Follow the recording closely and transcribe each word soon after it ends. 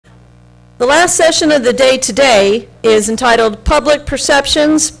The last session of the day today is entitled Public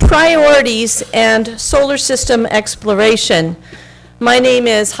Perceptions, Priorities, and Solar System Exploration. My name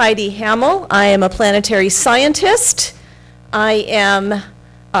is Heidi Hammel. I am a planetary scientist. I am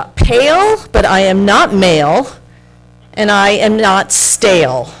pale, but I am not male, and I am not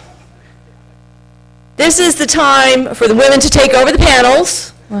stale. This is the time for the women to take over the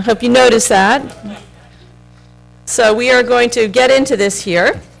panels. I hope you notice that. So we are going to get into this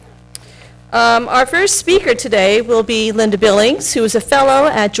here. Our first speaker today will be Linda Billings, who is a fellow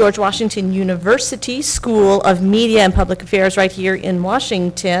at George Washington University School of Media and Public Affairs right here in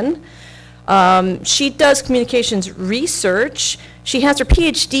Washington. She does communications research. She has her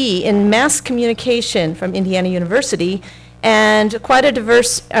PhD in mass communication from Indiana University and quite a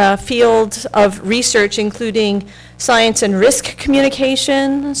diverse field of research, including science and risk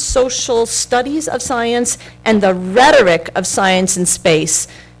communication, social studies of science, and the rhetoric of science in space.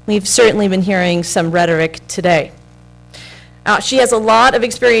 We've certainly been hearing some rhetoric today. She has a lot of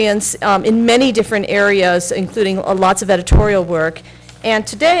experience in many different areas, including lots of editorial work. And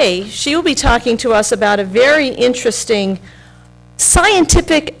today, she will be talking to us about a very interesting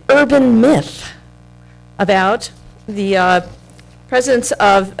scientific urban myth about the presence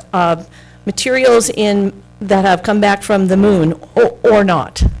of materials that have come back from the moon, or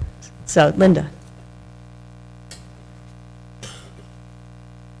not. So, Linda.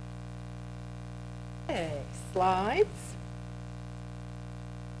 Slides.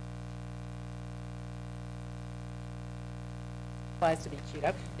 Slides to be queued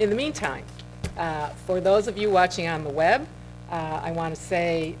up. In the meantime, for those of you watching on the web, I want to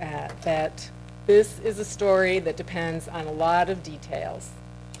say that this is a story that depends on a lot of details.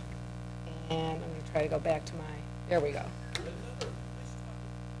 And I'm going to try to go back to there we go.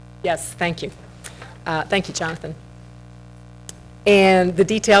 Yes, thank you. Thank you, Jonathan. And the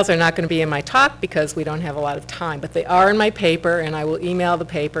details are not going to be in my talk because we don't have a lot of time, but they are in my paper, and I will email the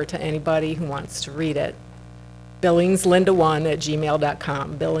paper to anybody who wants to read it.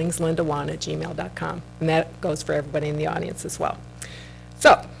 BillingsLinda1@gmail.com, BillingsLinda1@gmail.com, and that goes for everybody in the audience as well.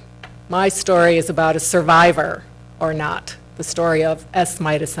 So, my story is about a survivor, or not, the story of S.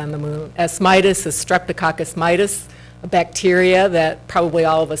 mitis on the moon. S. mitis is Streptococcus mitis, a bacteria that probably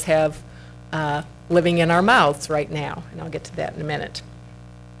all of us have living in our mouths right now, and I'll get to that in a minute.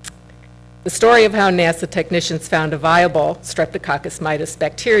 The story of how NASA technicians found a viable Streptococcus mitis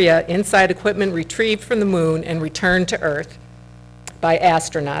bacteria inside equipment retrieved from the moon and returned to Earth by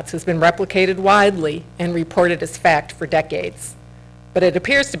astronauts has been replicated widely and reported as fact for decades. But it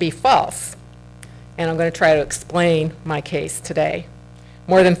appears to be false, and I'm going to try to explain my case today.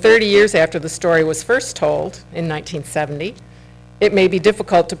 More than 30 years after the story was first told in 1970, it may be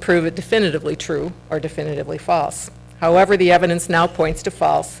difficult to prove it definitively true or definitively false. However, the evidence now points to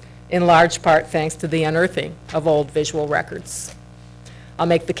false, in large part thanks to the unearthing of old visual records. I'll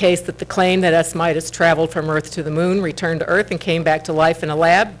make the case that the claim that S. mitis traveled from Earth to the moon, returned to Earth, and came back to life in a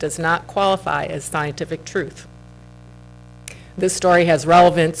lab does not qualify as scientific truth. This story has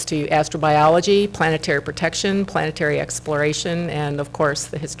relevance to astrobiology, planetary protection, planetary exploration, and of course,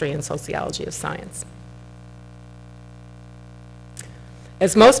 the history and sociology of science.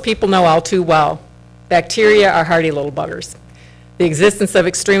 As most people know all too well, bacteria are hardy little buggers. The existence of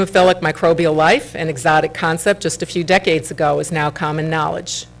extremophilic microbial life, an exotic concept just a few decades ago, is now common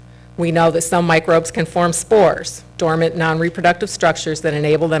knowledge. We know that some microbes can form spores, dormant non-reproductive structures that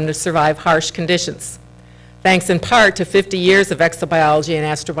enable them to survive harsh conditions. Thanks in part to 50 years of exobiology and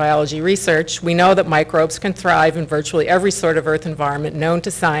astrobiology research, we know that microbes can thrive in virtually every sort of Earth environment known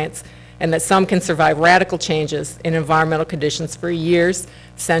to science, and that some can survive radical changes in environmental conditions for years,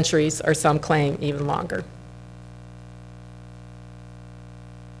 centuries, or some claim even longer.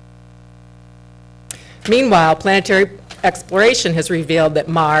 Meanwhile, planetary exploration has revealed that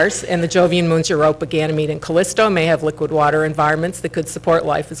Mars and the Jovian moons Europa, Ganymede, and Callisto may have liquid water environments that could support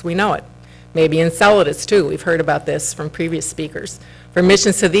life as we know it. Maybe Enceladus, too. We've heard about this from previous speakers. For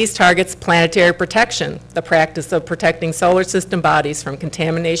missions to these targets, planetary protection, the practice of protecting solar system bodies from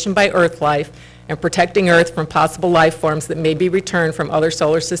contamination by Earth life and protecting Earth from possible life forms that may be returned from other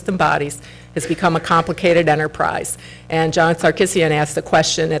solar system bodies, has become a complicated enterprise. And John Sarkisian asked a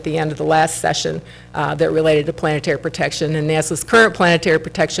question at the end of the last session that related to planetary protection, and NASA's current planetary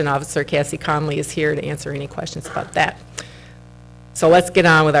protection officer, Cassie Conley, is here to answer any questions about that. So let's get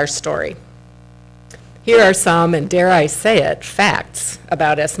on with our story. Here are some, and dare I say it, facts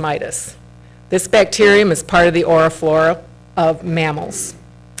about S. mitis. This bacterium is part of the oriflora of mammals.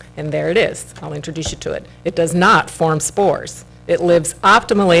 And there it is. I'll introduce you to it. It does not form spores. It lives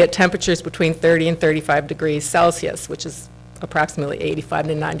optimally at temperatures between 30 and 35 degrees Celsius, which is approximately 85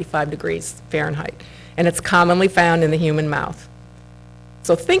 to 95 degrees Fahrenheit, and it's commonly found in the human mouth.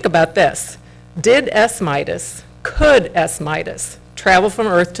 So think about this. Could S. Mitis travel from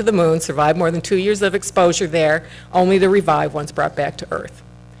Earth to the moon, survive more than 2 years of exposure there, only to revive once brought back to Earth?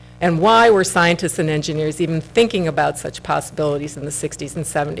 And why were scientists and engineers even thinking about such possibilities in the 60s and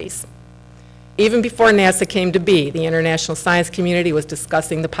 70s? Even before NASA came to be, the international science community was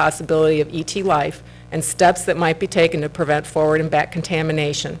discussing the possibility of ET life and steps that might be taken to prevent forward and back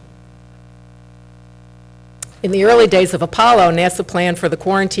contamination. In the early days of Apollo, NASA planned for the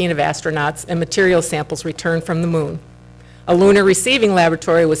quarantine of astronauts and material samples returned from the moon. A lunar receiving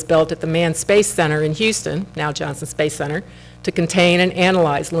laboratory was built at the Manned Space Center in Houston, now Johnson Space Center, to contain and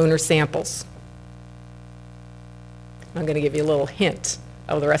analyze lunar samples. I'm going to give you a little hint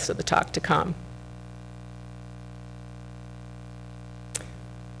of the rest of the talk to come.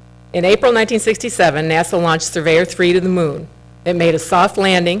 In April 1967, NASA launched Surveyor 3 to the moon. It made a soft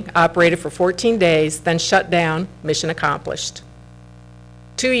landing, operated for 14 days, then shut down, mission accomplished.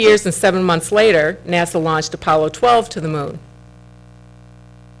 2 years and 7 months later, NASA launched Apollo 12 to the moon.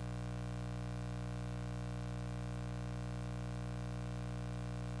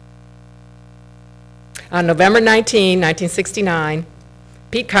 On November 19, 1969,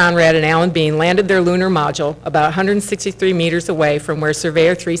 Pete Conrad and Alan Bean landed their lunar module about 163 meters away from where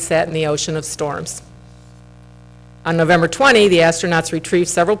Surveyor 3 sat in the ocean of storms. On November 20, the astronauts retrieved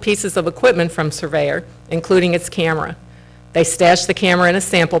several pieces of equipment from Surveyor, including its camera. They stashed the camera in a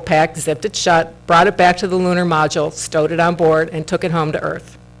sample pack, zipped it shut, brought it back to the lunar module, stowed it on board, and took it home to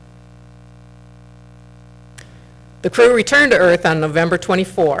Earth. The crew returned to Earth on November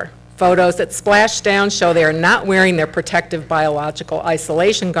 24. Photos that splashed down show they are not wearing their protective biological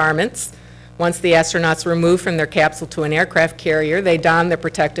isolation garments. Once the astronauts were moved from their capsule to an aircraft carrier, they donned their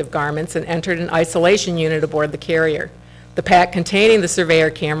protective garments and entered an isolation unit aboard the carrier. The pack containing the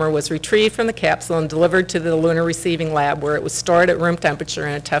Surveyor camera was retrieved from the capsule and delivered to the lunar receiving lab, where it was stored at room temperature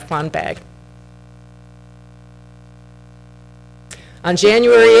in a Teflon bag. On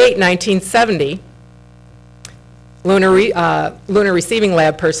January 8, 1970, Lunar Receiving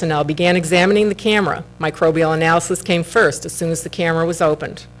Lab personnel began examining the camera. Microbial analysis came first as soon as the camera was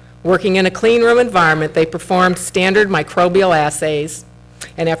opened. Working in a clean room environment, they performed standard microbial assays,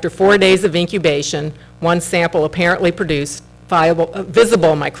 and after 4 days of incubation, one sample apparently produced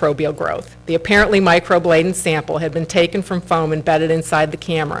visible microbial growth. The apparently microbe-laden sample had been taken from foam embedded inside the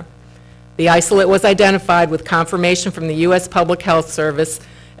camera. The isolate was identified with confirmation from the U.S. Public Health Service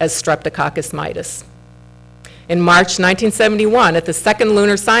as Streptococcus mitis. In March 1971, at the second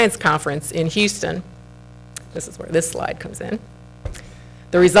Lunar Science Conference in Houston, this is where this slide comes in,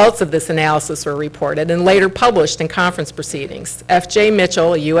 the results of this analysis were reported and later published in conference proceedings. F.J.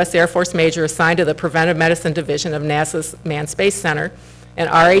 Mitchell, a U.S. Air Force major assigned to the Preventive Medicine Division of NASA's Manned Space Center, and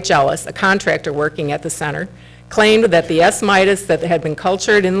R.H. Ellis, a contractor working at the center, claimed that the S. mitis that had been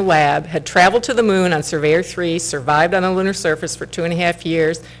cultured in the lab had traveled to the moon on Surveyor 3, survived on the lunar surface for 2.5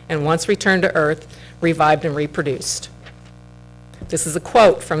 years, and once returned to Earth, revived and reproduced. This is a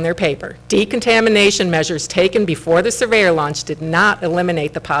quote from their paper. Decontamination measures taken before the Surveyor launch did not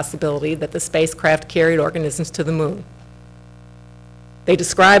eliminate the possibility that the spacecraft carried organisms to the moon. They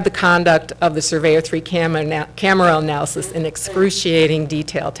described the conduct of the Surveyor 3 camera analysis in excruciating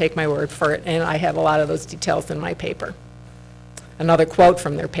detail. Take my word for it, and I have a lot of those details in my paper. Another quote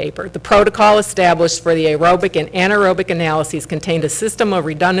from their paper. The protocol established for the aerobic and anaerobic analyses contained a system of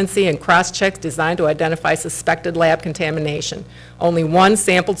redundancy and cross-checks designed to identify suspected lab contamination. Only one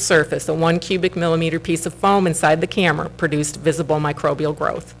sampled surface, a 1 cubic millimeter piece of foam inside the camera, produced visible microbial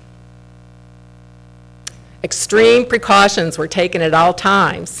growth. Extreme precautions were taken at all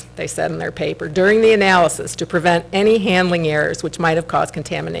times, they said in their paper, during the analysis to prevent any handling errors which might have caused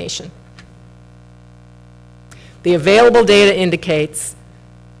contamination. The available data indicates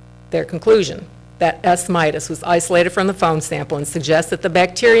their conclusion that S. mitis was isolated from the foam sample and suggests that the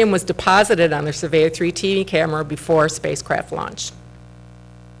bacterium was deposited on the Surveyor 3 TV camera before spacecraft launch.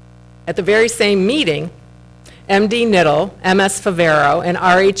 At the very same meeting, M.D. Nittle, M.S. Favero, and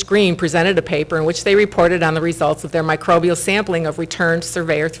R.H. Green presented a paper in which they reported on the results of their microbial sampling of returned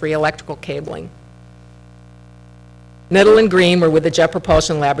Surveyor 3 electrical cabling. Nittle and Green were with the Jet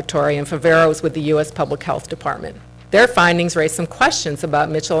Propulsion Laboratory, and Favero was with the U.S. Public Health Department. Their findings raised some questions about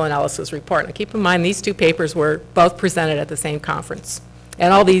Mitchell and Ellis's report. Now keep in mind, these two papers were both presented at the same conference,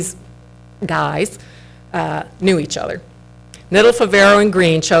 and all these guys knew each other. Nittle, Favero, and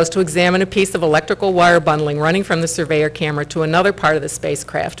Green chose to examine a piece of electrical wire bundling running from the Surveyor camera to another part of the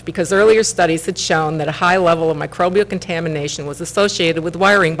spacecraft because earlier studies had shown that a high level of microbial contamination was associated with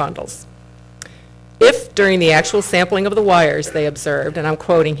wiring bundles. If during the actual sampling of the wires, they observed, and I'm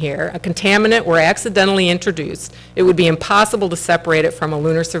quoting here, a contaminant were accidentally introduced, it would be impossible to separate it from a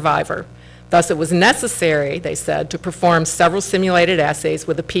lunar survivor. Thus, it was necessary, they said, to perform several simulated assays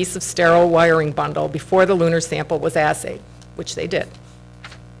with a piece of sterile wiring bundle before the lunar sample was assayed, which they did.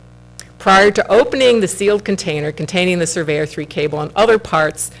 Prior to opening the sealed container containing the Surveyor 3 cable and other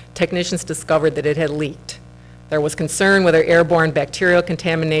parts, technicians discovered that it had leaked. There was concern whether airborne bacterial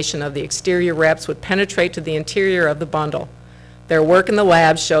contamination of the exterior wraps would penetrate to the interior of the bundle. Their work in the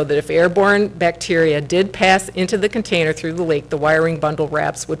lab showed that if airborne bacteria did pass into the container through the leak, the wiring bundle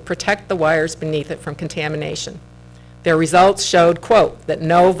wraps would protect the wires beneath it from contamination. Their results showed, quote, that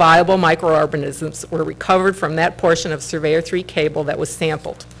no viable microorganisms were recovered from that portion of Surveyor 3 cable that was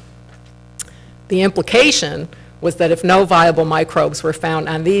sampled. The implication was that if no viable microbes were found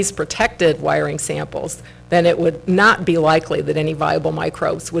on these protected wiring samples, then it would not be likely that any viable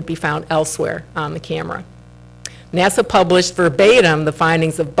microbes would be found elsewhere on the camera. NASA published verbatim the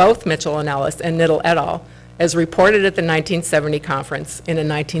findings of both Mitchell and Ellis and Knittel et al. As reported at the 1970 conference in a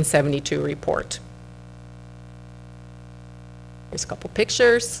 1972 report. Here's a couple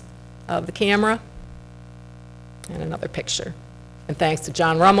pictures of the camera and another picture. And thanks to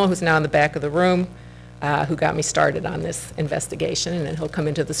John Rummel, who's now in the back of the room, who got me started on this investigation, and then he'll come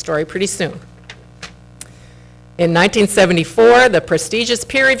into the story pretty soon. In 1974, the prestigious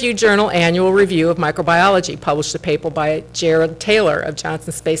peer-reviewed journal Annual Review of Microbiology published a paper by Gerald Taylor of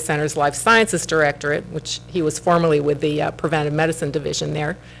Johnson Space Center's Life Sciences Directorate, which he was formerly with the Preventive Medicine Division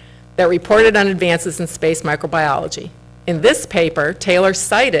there, that reported on advances in space microbiology. In this paper, Taylor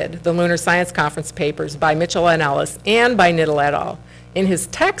cited the Lunar Science Conference papers by Mitchell and Ellis and by Knittel et al. In his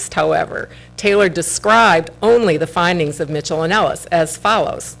text, however, Taylor described only the findings of Mitchell and Ellis as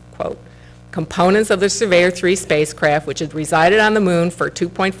follows, quote, components of the Surveyor 3 spacecraft, which had resided on the moon for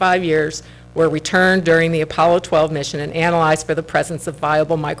 2.5 years, were returned during the Apollo 12 mission and analyzed for the presence of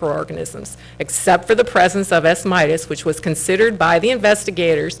viable microorganisms, except for the presence of S. mitis, which was considered by the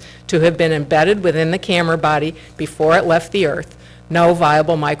investigators to have been embedded within the camera body before it left the Earth. No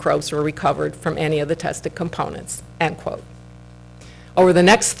viable microbes were recovered from any of the tested components, end quote. Over the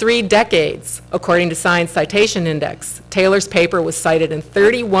next 3 decades, according to Science Citation Index, Taylor's paper was cited in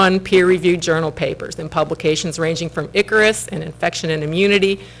 31 peer-reviewed journal papers in publications ranging from Icarus and Infection and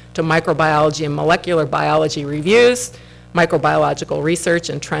Immunity to Microbiology and Molecular Biology Reviews, Microbiological Research,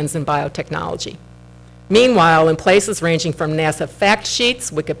 and Trends in Biotechnology. Meanwhile, in places ranging from NASA fact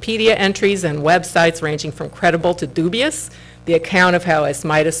sheets, Wikipedia entries, and websites ranging from credible to dubious, the account of how S.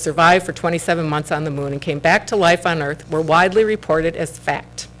 mitis survived for 27 months on the moon and came back to life on Earth were widely reported as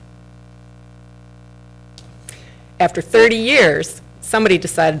fact. After 30 years, somebody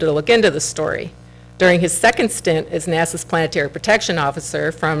decided to look into the story. During his second stint as NASA's Planetary Protection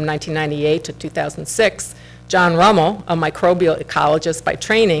Officer from 1998 to 2006, John Rummel, a microbial ecologist by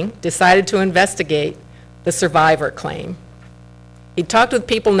training, decided to investigate the survivor claim. He talked with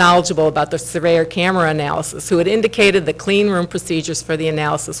people knowledgeable about the Surveyor camera analysis who had indicated that clean room procedures for the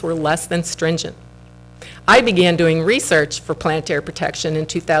analysis were less than stringent. I began doing research for planetary protection in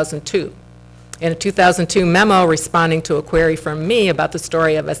 2002. In a 2002 memo responding to a query from me about the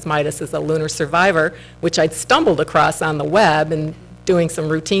story of S. mitis as a lunar survivor, which I'd stumbled across on the web and doing some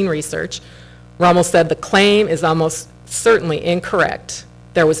routine research, Rummel said the claim is almost certainly incorrect.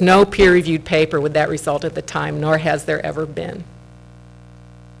 There was no peer-reviewed paper with that result at the time, nor has there ever been.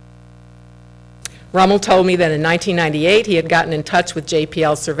 Rummel told me that in 1998 he had gotten in touch with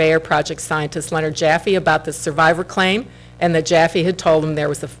JPL Surveyor project scientist Leonard Jaffe about the survivor claim, and that Jaffe had told him there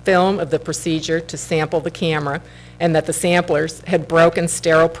was a film of the procedure to sample the camera, and that the samplers had broken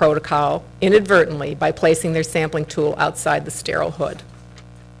sterile protocol inadvertently by placing their sampling tool outside the sterile hood.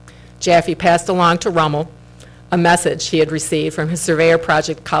 Jaffe passed along to Rummel a message he had received from his Surveyor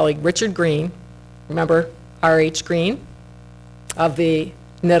project colleague Richard Green, remember R.H. Green, of the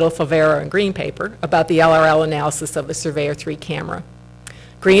Knittel, Favero, and Green paper about the LRL analysis of the Surveyor 3 camera.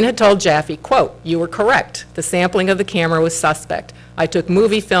 Green had told Jaffe, quote, "You were correct. The sampling of the camera was suspect. I took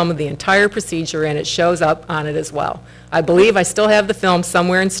movie film of the entire procedure and it shows up on it as well. I believe I still have the film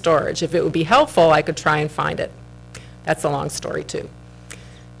somewhere in storage. If it would be helpful, I could try and find it." That's a long story too.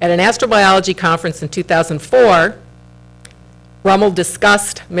 At an astrobiology conference in 2004, Rummel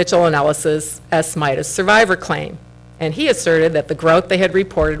discussed Mitchell and Ellis's S. mitis survivor claim. And he asserted that the growth they had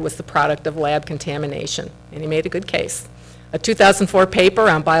reported was the product of lab contamination, and he made a good case. A 2004 paper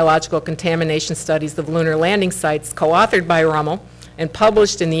on biological contamination studies of lunar landing sites, co-authored by Rummel and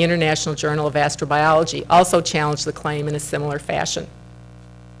published in the International Journal of Astrobiology, also challenged the claim in a similar fashion.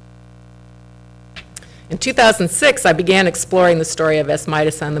 In 2006, I began exploring the story of S.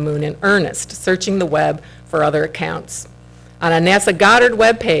 Mitis on the moon in earnest, searching the web for other accounts. On a NASA Goddard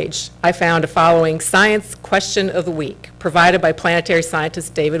webpage, I found a following Science Question of the Week, provided by planetary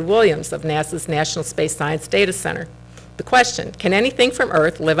scientist David Williams of NASA's National Space Science Data Center. The question, can anything from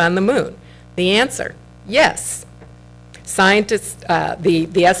Earth live on the moon? The answer, yes. Scientists,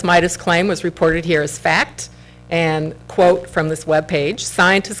 the S. Mitis claim was reported here as fact, and quote from this webpage,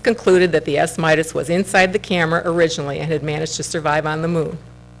 scientists concluded that the S. Mitis was inside the camera originally and had managed to survive on the moon.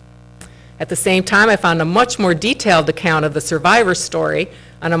 At the same time, I found a much more detailed account of the survivor story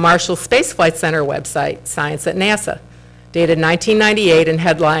on a Marshall Space Flight Center website, Science at NASA, dated 1998 and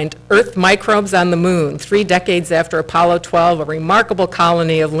headlined, Earth Microbes on the Moon, 3 decades after Apollo 12, a remarkable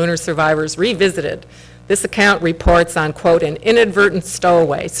colony of lunar survivors revisited. This account reports on, quote, an inadvertent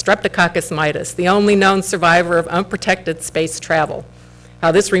stowaway, Streptococcus mitis, the only known survivor of unprotected space travel.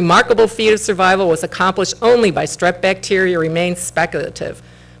 How this remarkable feat of survival was accomplished only by strep bacteria remains speculative,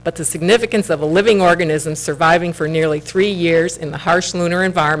 but the significance of a living organism surviving for nearly 3 years in the harsh lunar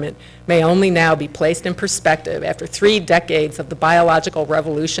environment may only now be placed in perspective after 3 decades of the biological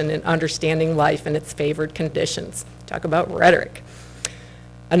revolution in understanding life in its favored conditions. Talk about rhetoric.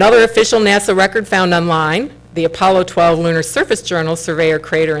 Another official NASA record found online, the Apollo 12 Lunar Surface Journal, Surveyor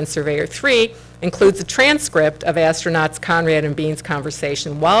Crater and Surveyor 3, includes a transcript of astronauts Conrad and Bean's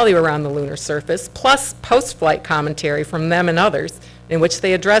conversation while they were on the lunar surface, plus post-flight commentary from them and others, in which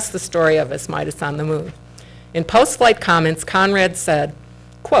they address the story of S. Mitis on the moon. In post-flight comments, Conrad said,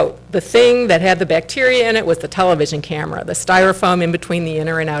 quote, the thing that had the bacteria in it was the television camera, the styrofoam in between the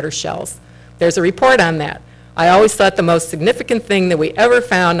inner and outer shells. There's a report on that. I always thought the most significant thing that we ever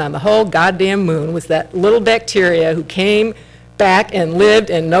found on the whole goddamn moon was that little bacteria who came back and lived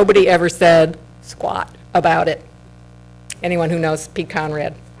and nobody ever said squat about it. Anyone who knows Pete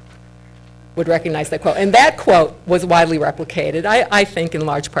Conrad would recognize that quote. And that quote was widely replicated, I think in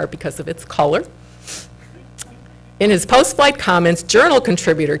large part because of its color. In his post-flight comments, journal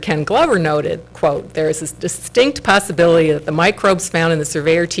contributor Ken Glover noted, quote, there is a distinct possibility that the microbes found in the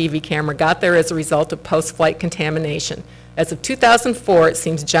Surveyor TV camera got there as a result of post-flight contamination. As of 2004, it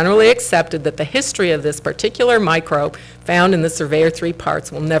seems generally accepted that the history of this particular microbe found in the Surveyor 3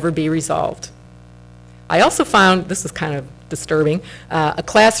 parts will never be resolved. I also found, this is kind of disturbing, a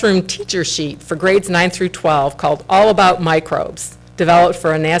classroom teacher sheet for grades 9 through 12 called All About Microbes, developed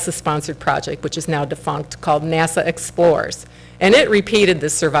for a NASA-sponsored project, which is now defunct, called NASA Explores. And it repeated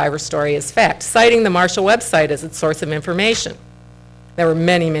this survivor story as fact, citing the Marshall website as its source of information. There were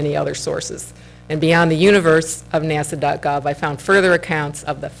many, many other sources. And beyond the universe of nasa.gov, I found further accounts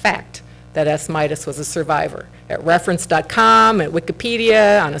of the fact that S. Mitis was a survivor at reference.com, at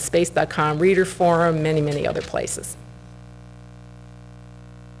Wikipedia, on a space.com reader forum, many, many other places.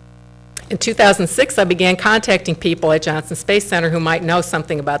 In 2006, I began contacting people at Johnson Space Center who might know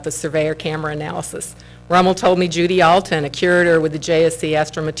something about the Surveyor camera analysis. Rummel told me Judy Alton, a curator with the JSC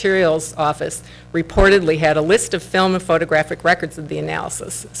Astromaterials office, reportedly had a list of film and photographic records of the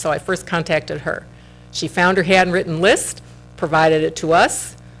analysis, so I first contacted her. She found her handwritten list, provided it to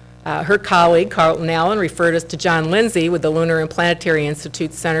us. Her colleague, Carlton Allen, referred us to John Lindsay with the Lunar and Planetary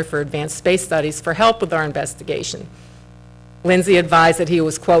Institute's Center for Advanced Space Studies for help with our investigation. Lindsay advised that he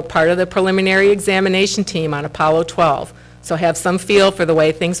was, quote, part of the preliminary examination team on Apollo 12, so have some feel for the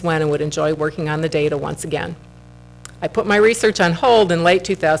way things went and would enjoy working on the data once again. I put my research on hold in late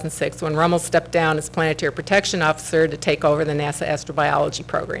 2006 when Rummel stepped down as Planetary Protection Officer to take over the NASA Astrobiology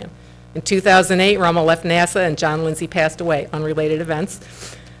program. In 2008, Rummel left NASA and John Lindsay passed away, unrelated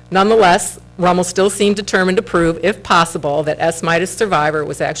events. Nonetheless, Rummel still seemed determined to prove, if possible, that S. Mitis survivor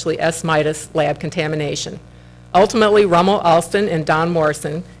was actually S. Mitis lab contamination. Ultimately, Rummel, Alston, and Don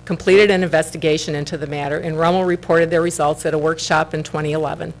Morrison completed an investigation into the matter, and Rummel reported their results at a workshop in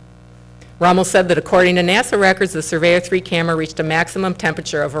 2011. Rummel said that according to NASA records, the Surveyor 3 camera reached a maximum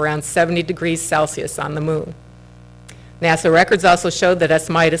temperature of around 70 degrees Celsius on the moon. NASA records also showed that S.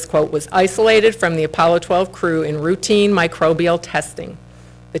 Mitis, quote, was isolated from the Apollo 12 crew in routine microbial testing.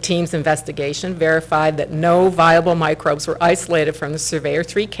 The team's investigation verified that no viable microbes were isolated from the Surveyor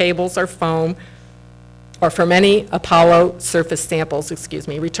 3 cables or foam or from any Apollo surface samples,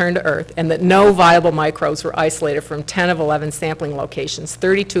 returned to Earth, and that no viable microbes were isolated from 10 of 11 sampling locations,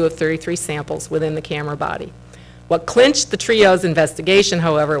 32 of 33 samples within the camera body. What clinched the trio's investigation,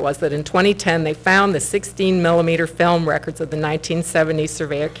 however, was that in 2010 they found the 16-millimeter film records of the 1970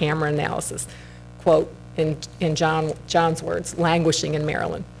 Surveyor camera analysis, quote, in John's words, languishing in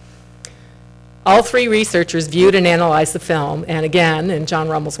Maryland. All 3 researchers viewed and analyzed the film, and again, in John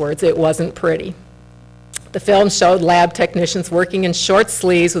Rummel's words, it wasn't pretty. The film showed lab technicians working in short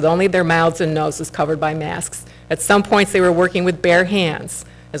sleeves with only their mouths and noses covered by masks. At some points, they were working with bare hands.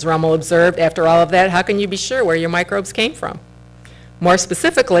 As Rummel observed, after all of that, how can you be sure where your microbes came from? More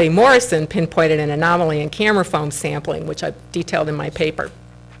specifically, Morrison pinpointed an anomaly in camera foam sampling, which I've detailed in my paper.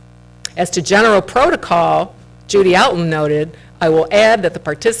 As to general protocol, Judy Alton noted, I will add that the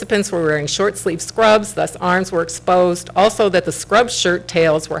participants were wearing short-sleeve scrubs, thus arms were exposed. Also that the scrub shirt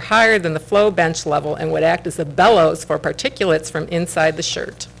tails were higher than the flow bench level and would act as a bellows for particulates from inside the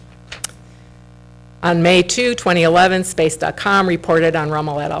shirt. On May 2, 2011, Space.com reported on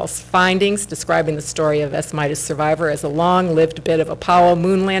Rummel et al.'s findings, describing the story of S. Mitis survivor as a long-lived bit of Apollo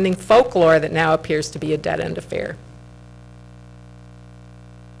moon landing folklore that now appears to be a dead-end affair.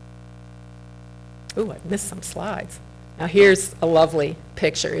 Ooh, I missed some slides. Now here's a lovely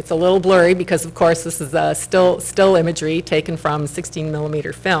picture. It's a little blurry because, of course, this is still imagery taken from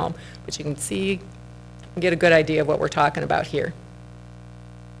 16mm film, but you can see, get a good idea of what we're talking about here.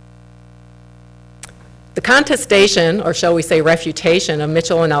 The contestation, or shall we say refutation, of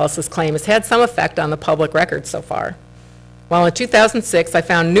Mitchell and Ellis's claim has had some effect on the public record so far. While in 2006 I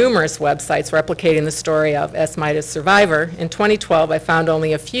found numerous websites replicating the story of S. Mitis survivor, in 2012 I found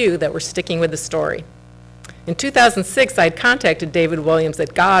only a few that were sticking with the story. In 2006 I had contacted David Williams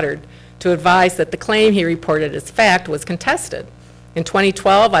at Goddard to advise that the claim he reported as fact was contested. In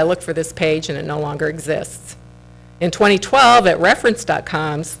 2012 I looked for this page and it no longer exists. In 2012 at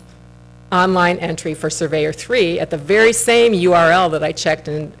reference.com's online entry for Surveyor 3, at the very same URL that I checked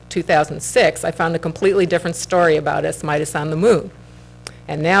in 2006, I found a completely different story about S. Mitis on the moon.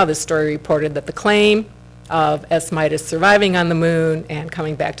 And now this story reported that the claim of S. Mitis surviving on the moon and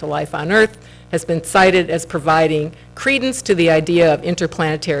coming back to life on Earth has been cited as providing credence to the idea of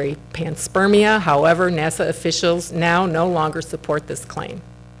interplanetary panspermia. However, NASA officials now no longer support this claim.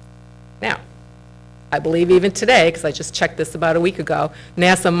 Now, I believe even today, because I just checked this about a week ago,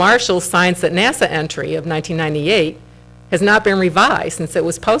 NASA Marshall's Science at NASA entry of 1998 has not been revised since it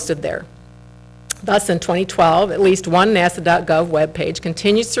was posted there. Thus, in 2012, at least one NASA.gov webpage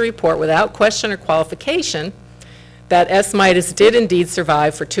continues to report without question or qualification that S. Mitis did indeed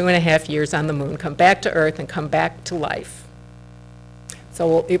survive for 2.5 years on the moon, come back to Earth, and come back to life.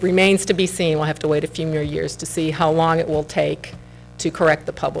 So it remains to be seen. We'll have to wait a few more years to see how long it will take to correct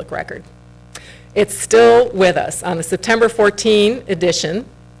the public record. It's still with us. On the September 14 edition,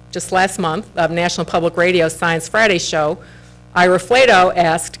 just last month, of National Public Radio's Science Friday show, Ira Flato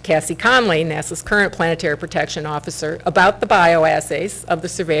asked Cassie Conley, NASA's current planetary protection officer, about the bioassays of the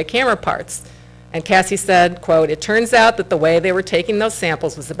Surveyor camera parts. And Cassie said, quote, "It turns out that the way they were taking those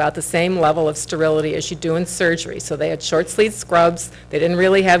samples was about the same level of sterility as you do in surgery. So they had short-sleeved scrubs, they didn't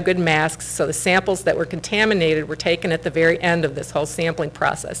really have good masks, so the samples that were contaminated were taken at the very end of this whole sampling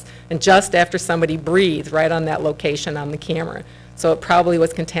process, and just after somebody breathed right on that location on the camera. So it probably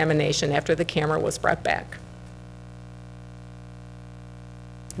was contamination after the camera was brought back."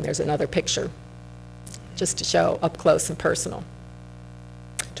 And there's another picture, just to show up close and personal.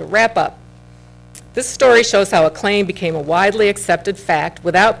 To wrap up, this story shows how a claim became a widely accepted fact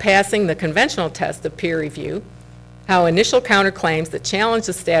without passing the conventional test of peer review, how initial counterclaims that challenged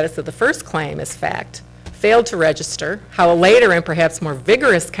the status of the first claim as fact failed to register, how a later and perhaps more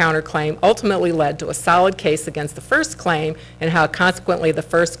vigorous counterclaim ultimately led to a solid case against the first claim, and how consequently the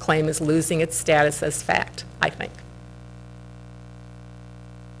first claim is losing its status as fact, I think.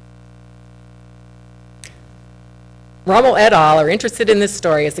 Rummel et al. Are interested in this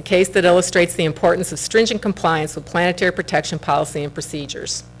story as a case that illustrates the importance of stringent compliance with planetary protection policy and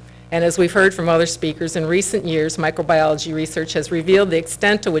procedures. And as we've heard from other speakers, in recent years, microbiology research has revealed the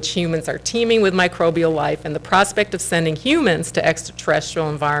extent to which humans are teeming with microbial life, and the prospect of sending humans to extraterrestrial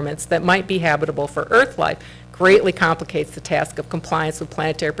environments that might be habitable for Earth life greatly complicates the task of compliance with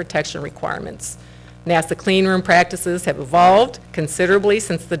planetary protection requirements. NASA cleanroom practices have evolved considerably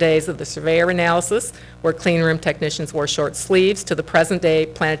since the days of the Surveyor analysis, where cleanroom technicians wore short sleeves, to the present-day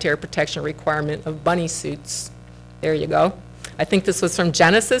planetary protection requirement of bunny suits. There you go. I think this was from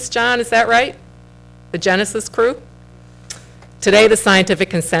Genesis, John, is that right? The Genesis crew? Today, the scientific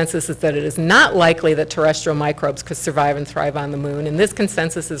consensus is that it is not likely that terrestrial microbes could survive and thrive on the moon, and this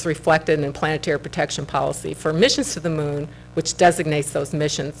consensus is reflected in planetary protection policy for missions to the moon, which designates those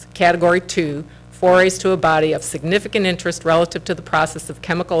missions, Category 2, forays to a body of significant interest relative to the process of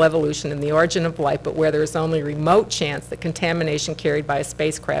chemical evolution and the origin of life, but where there is only remote chance that contamination carried by a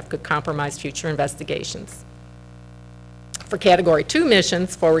spacecraft could compromise future investigations. For Category 2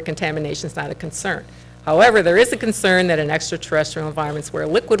 missions, forward contamination is not a concern. However, there is a concern that in extraterrestrial environments where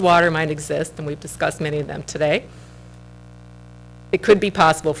liquid water might exist, and we've discussed many of them today, it could be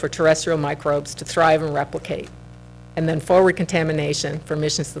possible for terrestrial microbes to thrive and replicate. And then forward contamination for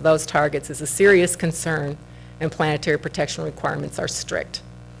missions to those targets is a serious concern, and planetary protection requirements are strict.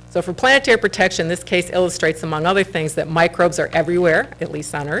 So for planetary protection, this case illustrates, among other things, that microbes are everywhere, at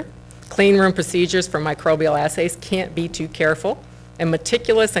least on Earth. Clean room procedures for microbial assays can't be too careful, and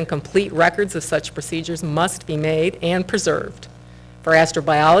meticulous and complete records of such procedures must be made and preserved. For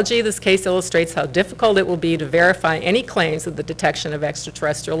astrobiology, this case illustrates how difficult it will be to verify any claims of the detection of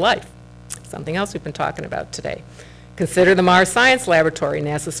extraterrestrial life, something else we've been talking about today. Consider the Mars Science Laboratory,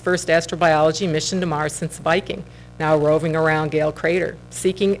 NASA's first astrobiology mission to Mars since Viking, now roving around Gale Crater,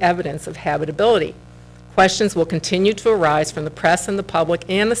 seeking evidence of habitability. Questions will continue to arise from the press and the public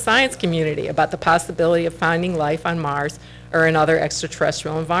and the science community about the possibility of finding life on Mars or in other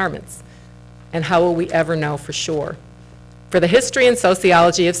extraterrestrial environments. And how will we ever know for sure? For the history and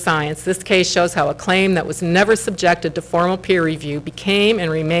sociology of science, this case shows how a claim that was never subjected to formal peer review became and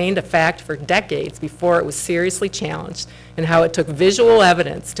remained a fact for decades before it was seriously challenged, and how it took visual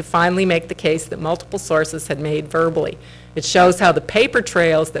evidence to finally make the case that multiple sources had made verbally. It shows how the paper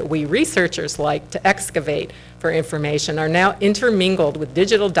trails that we researchers like to excavate for information are now intermingled with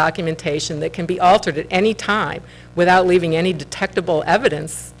digital documentation that can be altered at any time without leaving any detectable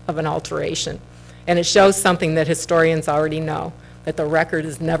evidence of an alteration. And it shows something that historians already know, that the record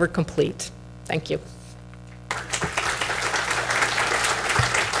is never complete. Thank you.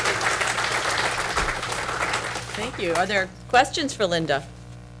 Thank you. Are there questions for Linda?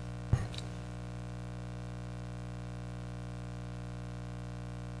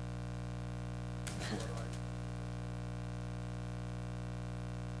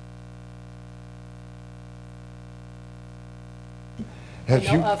 I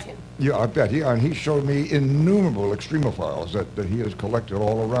know of him. Yeah, I bet. And he showed me innumerable extremophiles that he has collected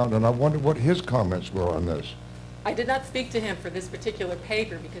all around, and I wondered what his comments were on this. I did not speak to him for this particular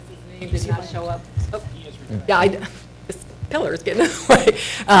paper because his name did not show up. Oh, yeah, this pillar is getting in the way.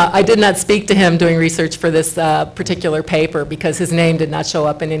 I did not speak to him doing research for this particular paper because his name did not show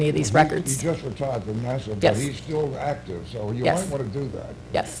up in any of these records. He just retired from NASA, but Yes. he's still active, so you Yes. might want to do that.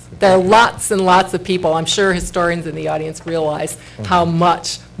 Yes, there are lots and lots of people. I'm sure historians in the audience realize how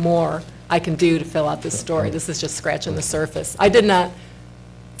much more I can do to fill out this story. This is just scratching the surface. I did not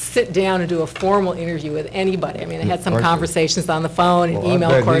sit down and do a formal interview with anybody. I mean, I had some I see. conversations on the phone and Well,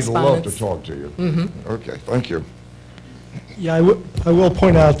 email I bet correspondence. he'd love to talk to you. Okay, thank you. Yeah, I will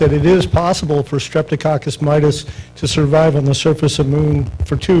point out that it is possible for Streptococcus mitis to survive on the surface of the moon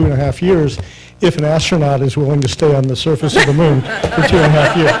for 2.5 years if an astronaut is willing to stay on the surface of the moon for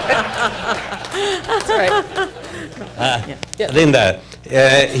 2.5 years. That's right. Linda,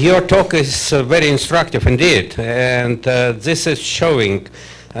 your talk is very instructive indeed, and this is showing,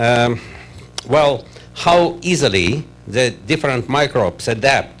 well, how easily the different microbes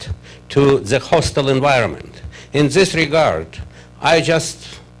adapt to the hostile environment. In this regard, I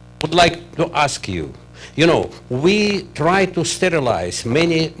just would like to ask you, you know, we try to sterilize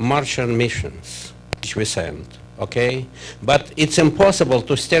many Martian missions which we send, okay? But it's impossible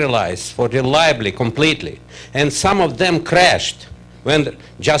to sterilize for reliably, completely. And some of them crashed when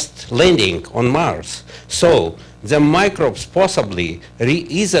just landing on Mars. So the microbes possibly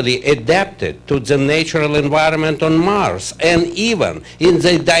easily adapted to the natural environment on Mars, and even in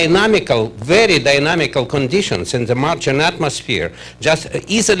the dynamical, very dynamical conditions in the Martian atmosphere, just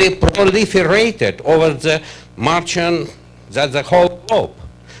easily proliferated over the Martian, the whole globe.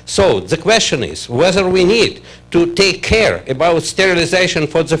 So the question is whether we need to take care about sterilization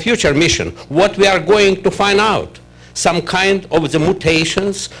for the future mission, what we are going to find out. Some kind of the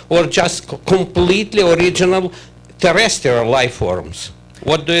mutations or just completely original terrestrial life forms.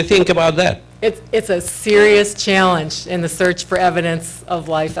 What do you think about that? It's a serious challenge in the search for evidence of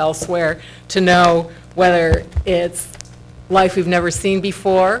life elsewhere to know whether it's life we've never seen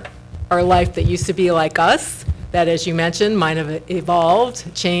before or life that used to be like us, that, as you mentioned, might have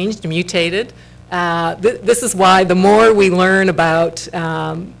evolved, changed, mutated. This is why the more we learn about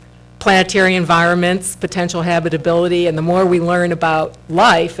planetary environments, potential habitability, and the more we learn about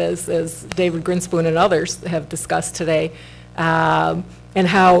life, as David Grinspoon and others have discussed today, and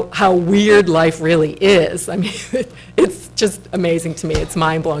how weird life really is. I mean, it's just amazing to me. It's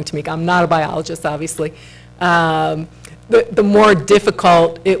mind-blowing to me. I'm not a biologist, obviously. The more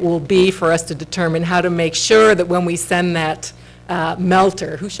difficult it will be for us to determine how to make sure that when we send that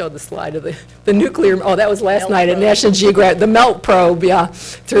melter, who showed the slide of the nuclear, oh, that was last night at National Geographic, the melt probe, yeah,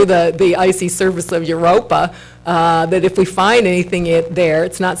 through the icy surface of Europa, that if we find anything there,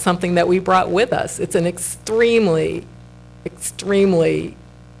 it's not something that we brought with us. It's an extremely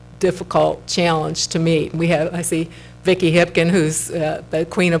difficult challenge to meet. I see Vicki Hipkin, who's the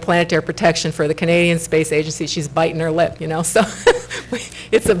Queen of Planetary Protection for the Canadian Space Agency, she's biting her lip, you know. So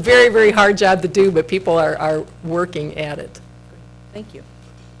it's a very, very hard job to do, but people are working at it. Thank you.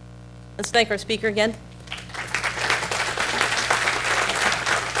 Let's thank our speaker again.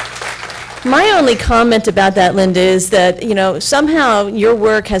 My only comment about that, Linda, is that, you know, somehow your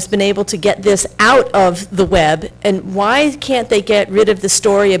work has been able to get this out of the web, and why can't they get rid of the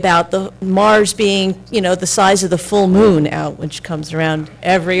story about the Mars being, you know, the size of the full moon out, which comes around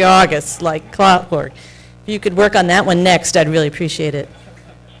every August like clockwork? If you could work on that one next, I'd really appreciate it.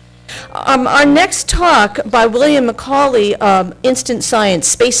 Our next talk by William Macaulay, Instant Science,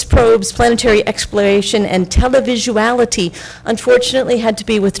 Space Probes, Planetary Exploration, and Televisuality, unfortunately had to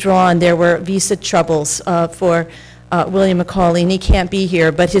be withdrawn. There were visa troubles for William Macaulay, and he can't be here.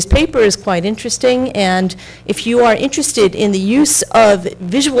 But his paper is quite interesting, and if you are interested in the use of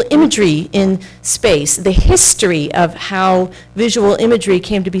visual imagery in space, the history of how visual imagery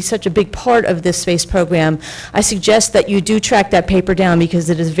came to be such a big part of this space program, I suggest that you do track that paper down because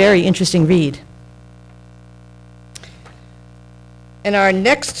it is a very interesting read. And our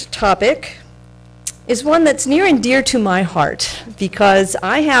next topic is one that's near and dear to my heart because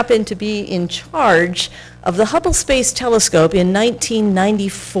I happen to be in charge of the Hubble Space Telescope in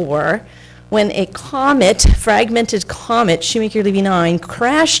 1994 when a comet, fragmented comet, Shoemaker-Levy 9,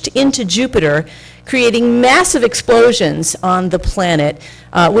 crashed into Jupiter, creating massive explosions on the planet,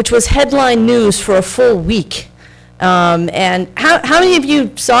 which was headline news for a full week. And how many of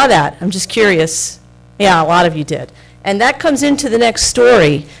you saw that? I'm just curious. Yeah, a lot of you did. And that comes into the next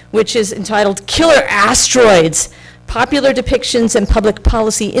story, which is entitled Killer Asteroids, Popular Depictions and Public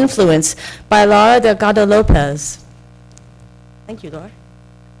Policy Influence by Laura Delgado López. Thank you, Laura.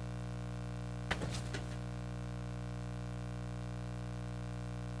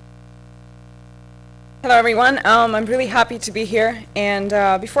 Hello, everyone. I'm really happy to be here. And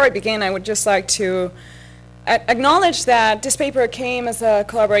before I begin, I would just like to acknowledge that this paper came as a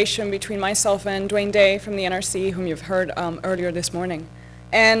collaboration between myself and Dwayne Day from the NRC, whom you've heard earlier this morning.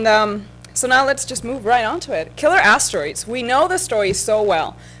 And so now let's just move right on to it. Killer asteroids. We know the story so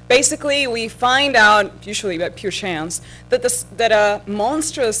well. Basically, we find out, usually by pure chance, that a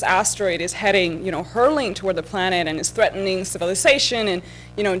monstrous asteroid is heading, you know, hurling toward the planet and is threatening civilization. And,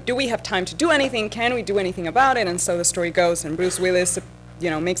 you know, do we have time to do anything? Can we do anything about it? And so the story goes, and Bruce Willis, you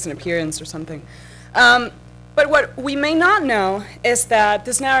know, makes an appearance or something. But what we may not know is that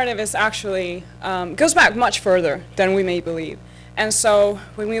this narrative is actually goes back much further than we may believe. And so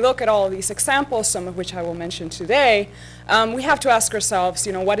when we look at all of these examples, some of which I will mention today, we have to ask ourselves,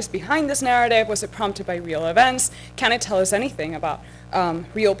 you know, what is behind this narrative? Was it prompted by real events? Can it tell us anything about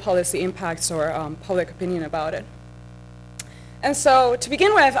real policy impacts or public opinion about it? And so to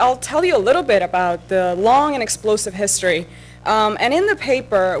begin with, I'll tell you a little bit about the long and explosive history. And in the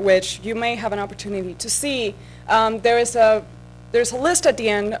paper, which you may have an opportunity to see, there's a list at the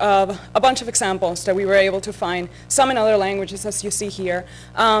end of a bunch of examples that we were able to find, some in other languages, as you see here,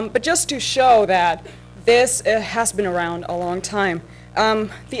 but just to show that this has been around a long time.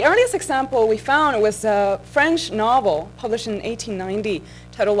 The earliest example we found was a French novel published in 1890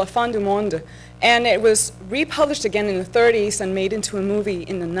 titled La Fin du Monde, and it was republished again in the 30s and made into a movie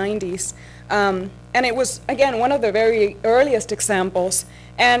in the 90s. And it was, again, one of the very earliest examples.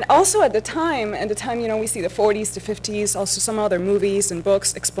 And also at the time, you know, we see the 40s, the 50s, also some other movies and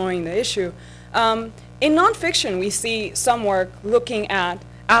books exploring the issue. In nonfiction, we see some work looking at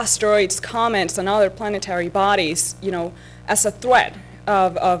asteroids, comets, and other planetary bodies, you know, as a threat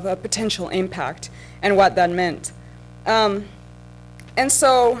of a potential impact and what that meant. And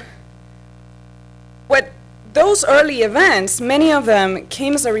so those early events, many of them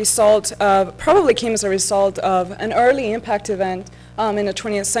came as a result of, probably came as a result of an early impact event in the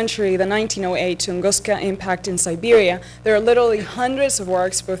 20th century, the 1908 Tunguska impact in Siberia. There are literally hundreds of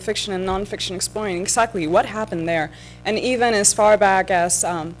works, both fiction and nonfiction, exploring exactly what happened there. And even as far back as,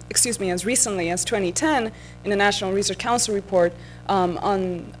 as recently as 2010, in the National Research Council report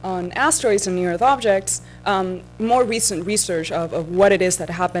on asteroids and near-Earth objects, more recent research of what it is that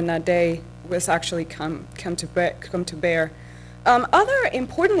happened that day was actually come to bear. Other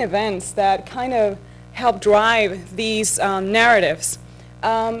important events that kind of help drive these narratives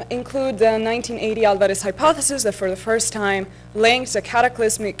include the 1980 Alvarez hypothesis that for the first time linked the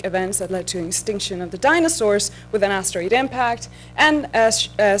cataclysmic events that led to the extinction of the dinosaurs with an asteroid impact, and as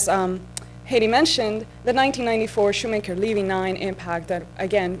Heidi mentioned, the 1994 Shoemaker-Levy 9 impact that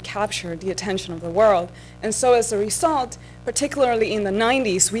again captured the attention of the world. And so as a result, particularly in the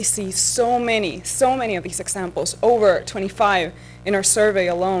 90s, we see so many of these examples, over 25 in our survey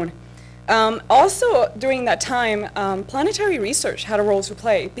alone. Also, during that time, planetary research had a role to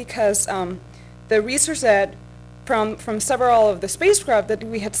play because the research that from several of the spacecraft that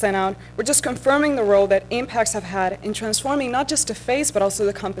we had sent out were just confirming the role that impacts have had in transforming not just the phase but also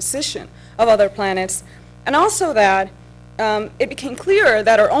the composition of other planets. And also that it became clear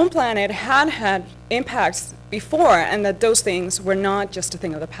that our own planet had had impacts before and that those things were not just a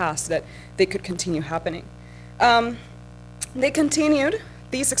thing of the past, that they could continue happening. They continued.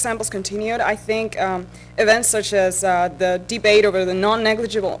 These examples continued. I think events such as the debate over the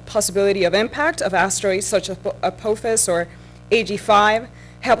non-negligible possibility of impact of asteroids such as Apophis or AG5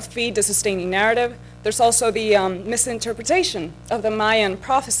 helped feed the sustaining narrative. There's also the misinterpretation of the Mayan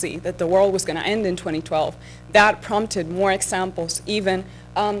prophecy that the world was going to end in 2012. That prompted more examples even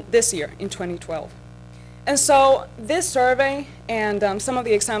this year in 2012. And so this survey and some of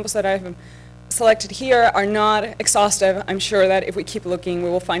the examples that I've selected here are not exhaustive. I'm sure that if we keep looking, we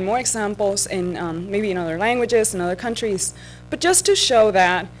will find more examples in maybe in other languages, in other countries. But just to show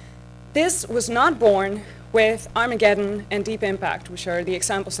that this was not born with Armageddon and Deep Impact, which are the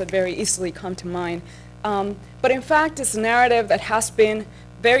examples that very easily come to mind. But in fact, it's a narrative that has been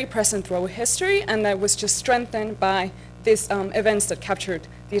very present throughout history and that was just strengthened by these events that captured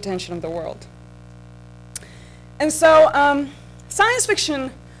the attention of the world. And so science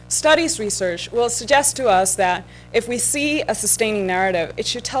fiction studies research will suggest to us that if we see a sustaining narrative, it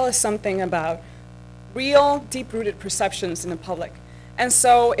should tell us something about real, deep-rooted perceptions in the public. And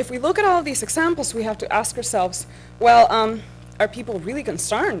so if we look at all of these examples, we have to ask ourselves, well, are people really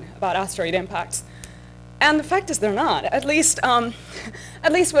concerned about asteroid impacts? And the fact is they're not. At least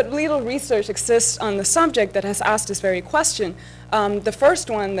what little research exists on the subject that has asked this very question. The first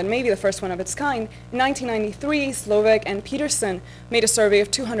one, then maybe the first one of its kind, in 1993, Slovak and Peterson made a survey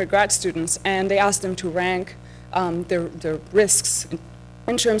of 200 grad students, and they asked them to rank their risks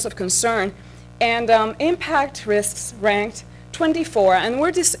in terms of concern. And impact risks ranked 24,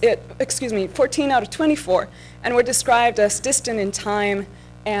 and 14 out of 24, and were described as distant in time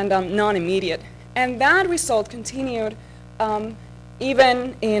and non-immediate. And that result continued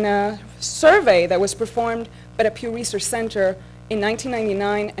even in a survey that was performed by the Pew Research Center in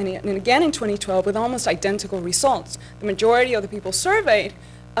 1999 and again in 2012 with almost identical results. The majority of the people surveyed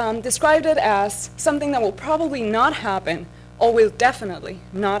described it as something that will probably not happen or will definitely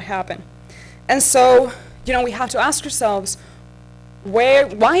not happen. And so, you know, we have to ask ourselves,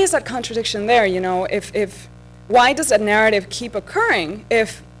 why is that contradiction there? You know, why does that narrative keep occurring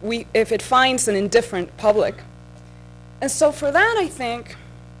if it finds an indifferent public? And so for that, I think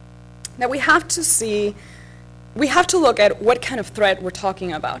that we have to look at what kind of threat we're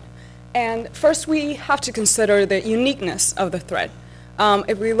talking about. And first, we have to consider the uniqueness of the threat.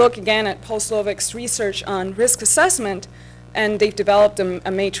 If we look again at Paul Slovak's research on risk assessment, and they've developed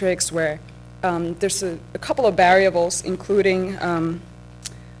a matrix where there's a couple of variables, including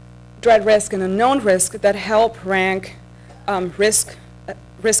dread risk and unknown risk, that help rank risk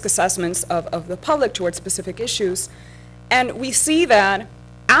assessments of the public towards specific issues. And we see that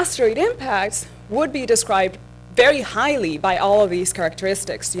asteroid impacts would be described very highly by all of these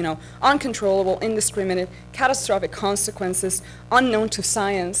characteristics, you know, uncontrollable, indiscriminate, catastrophic consequences, unknown to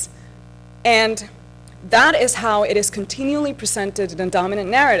science. And that is how it is continually presented in the dominant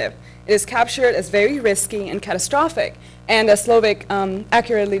narrative. It is captured as very risky and catastrophic. And as Slovak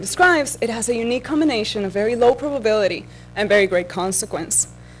accurately describes, it has a unique combination of very low probability and very great consequence.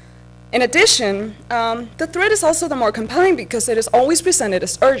 In addition, the threat is also the more compelling because it is always presented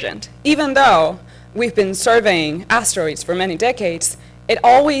as urgent. Even though we've been surveying asteroids for many decades, it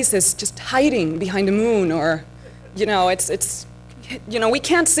always is just hiding behind the moon, or, you know, we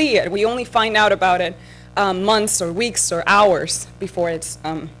can't see it. We only find out about it months or weeks or hours before it's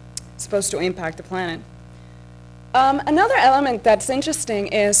supposed to impact the planet. Another element that's interesting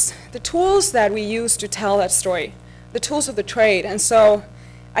is the tools that we use to tell that story, the tools of the trade. And so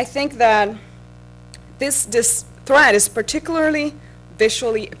I think that this threat is particularly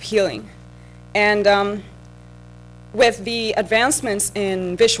visually appealing. And with the advancements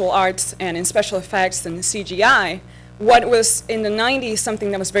in visual arts and in special effects and CGI, what was in the 90s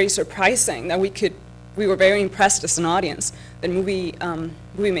something that was very surprising, that we were very impressed as an audience that movie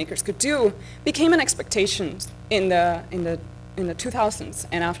makers could do, became an expectation in the 2000s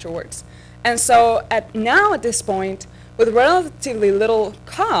and afterwards. And so now at this point, with relatively little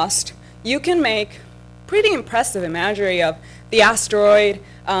cost, you can make pretty impressive imagery of the asteroid,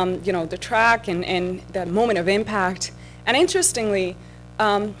 you know, the track and that moment of impact. And interestingly,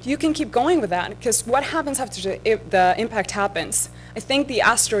 you can keep going with that, because what happens after the impact happens? I think the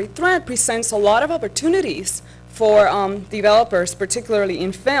asteroid threat presents a lot of opportunities for developers, particularly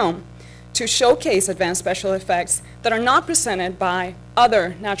in film. to showcase advanced special effects that are not presented by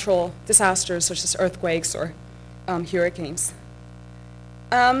other natural disasters such as earthquakes or hurricanes.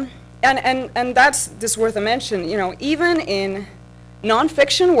 And that's just worth a mention, you know, even in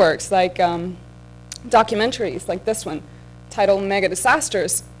nonfiction works like documentaries like this one, titled Mega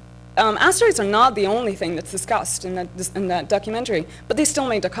Disasters, asteroids are not the only thing that's discussed in that documentary, but they still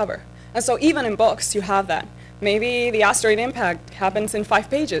made the cover. And so even in books, you have that. Maybe the asteroid impact happens in 5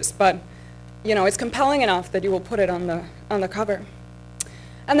 pages, but you know, it's compelling enough that you will put it on the cover.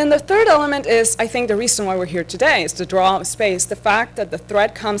 And then the third element is, I think the reason why we're here today is the draw of space. The fact that the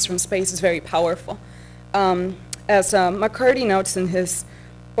threat comes from space is very powerful. As McCurdy notes in his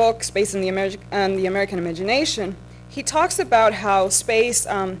book, Space and the American Imagination, he talks about how space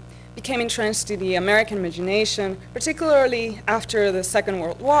became entrenched in the American imagination, particularly after the Second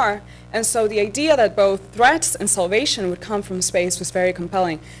World War. And so the idea that both threats and salvation would come from space was very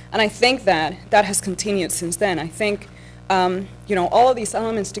compelling. And I think that that has continued since then. I think you know, all of these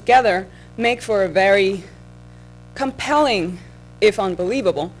elements together make for a very compelling, if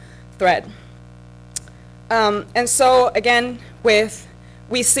unbelievable, thread. And so again,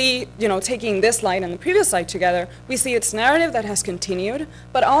 we see, you know, taking this slide and the previous slide together, we see its narrative that has continued,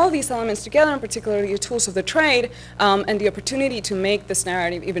 but all of these elements together, and particularly the tools of the trade, and the opportunity to make this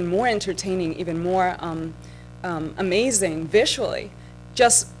narrative even more entertaining, even more amazing visually,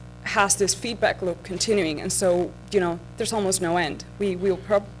 just has this feedback loop continuing. And so, you know, there's almost no end. We will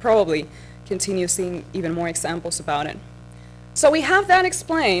probably continue seeing even more examples about it. So we have that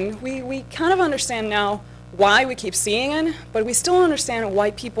explained. We kind of understand now why we keep seeing it, but we still understand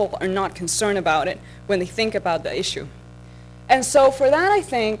why people are not concerned about it when they think about the issue. And so for that, I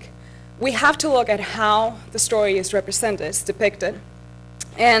think we have to look at how the story is represented, it's depicted,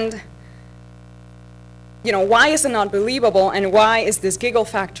 and you know, why is it not believable, and why is this giggle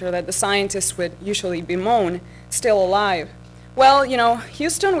factor that the scientists would usually bemoan still alive? Well, you know,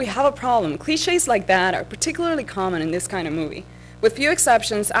 Houston, we have a problem. Cliches like that are particularly common in this kind of movie. With few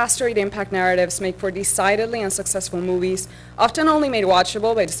exceptions, asteroid impact narratives make for decidedly unsuccessful movies, often only made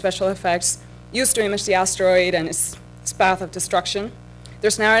watchable by the special effects used to image the asteroid and its path of destruction.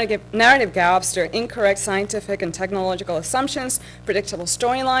 There's narrative gaps, there are incorrect scientific and technological assumptions, predictable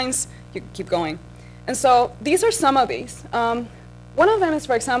storylines, you keep going. And so these are some of these. One of them is,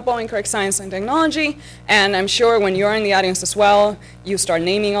 for example, incorrect science and technology, and I'm sure when you're in the audience as well, you start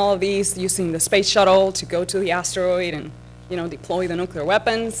naming all of these, using the space shuttle to go to the asteroid and, you know, deploy the nuclear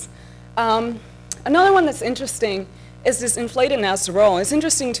weapons. Another one that's interesting is this inflatedness role. It's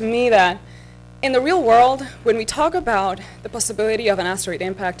interesting to me that in the real world, when we talk about the possibility of an asteroid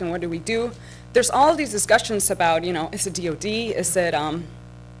impact and what do we do, there's all of these discussions about, you know, is it DOD, is it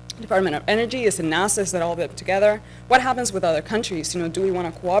Department of Energy, is it NASA, is it all of it together? What happens with other countries? You know, do we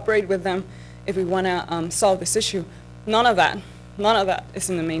want to cooperate with them if we want to solve this issue? None of that is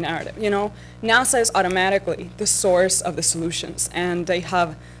in the main narrative. You know, NASA is automatically the source of the solutions, and they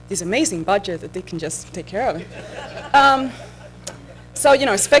have this amazing budget that they can just take care of it. So, you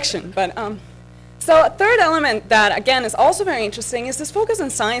know, it's fiction, but so a third element that, again, is also very interesting is this focus on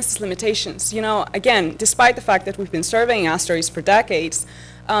science's limitations. You know, again, despite the fact that we've been surveying asteroids for decades,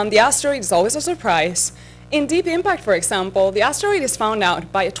 the asteroid is always a surprise. In Deep Impact, for example, the asteroid is found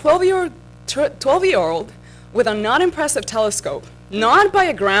out by a 12-year-old with a not impressive telescope, not by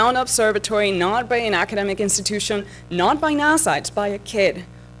a ground observatory, not by an academic institution, not by NASA, it's by a kid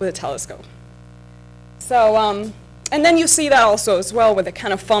with a telescope. So, and then you see that also as well with the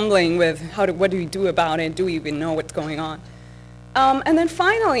kind of fumbling with what do we do about it, do we even know what's going on? And then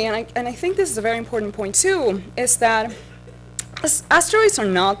finally, and I think this is a very important point too, is that asteroids are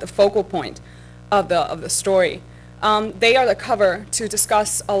not the focal point of the story. They are the cover to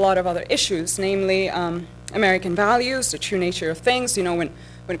discuss a lot of other issues, namely American values, the true nature of things. You know,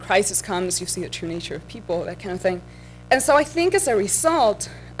 when crisis comes, you see the true nature of people, that kind of thing. And so I think as a result,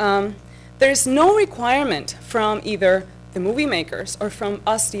 there's no requirement from either the movie makers or from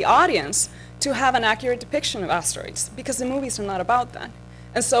us, the audience, to have an accurate depiction of asteroids, because the movies are not about that.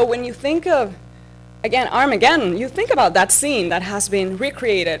 And so when you think of, again, Armageddon, you think about that scene that has been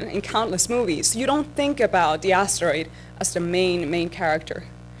recreated in countless movies. You don't think about the asteroid as the main character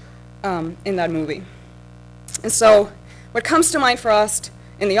in that movie. And so what comes to mind for us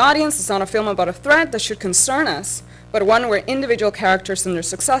in the audience is not a film about a threat that should concern us, but one where individual characters and their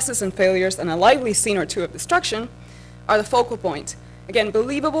successes and failures and a lively scene or two of destruction are the focal point. Again,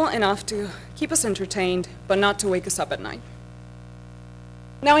 believable enough to keep us entertained, but not to wake us up at night.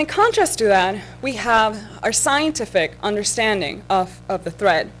 Now, in contrast to that, we have our scientific understanding of the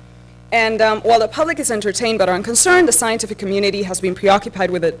threat. And while the public is entertained but unconcerned, the scientific community has been preoccupied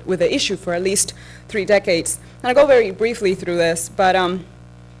with the issue for at least 3 decades. And I'll go very briefly through this, but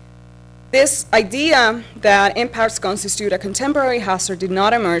this idea that impacts constitute a contemporary hazard did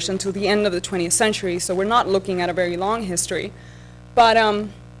not emerge until the end of the 20th century, so we're not looking at a very long history. But, and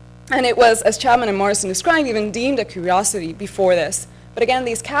it was, as Chapman and Morrison described, even deemed a curiosity before this. But again,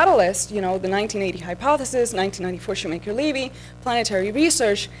 these catalysts, you know, the 1980 hypothesis, 1994 Shoemaker-Levy, planetary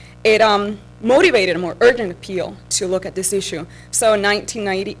research, it motivated a more urgent appeal to look at this issue. So in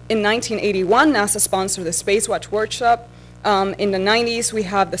 1981, NASA sponsored the Space Watch Workshop. In the 90s, we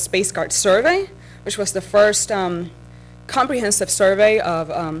have the Space Guard Survey, which was the first comprehensive survey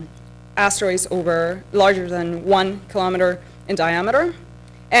of asteroids over larger than 1 kilometer in diameter.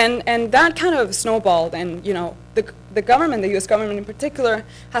 And that kind of snowballed, and you know, the government, the US government in particular,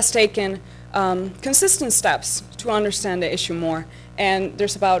 has taken consistent steps to understand the issue more. And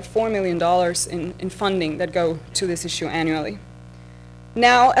there's about $4 million in funding that go to this issue annually.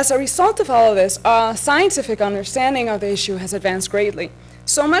 Now, as a result of all of this, scientific understanding of the issue has advanced greatly.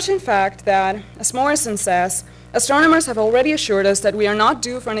 So much, in fact, that, as Morrison says, astronomers have already assured us that we are not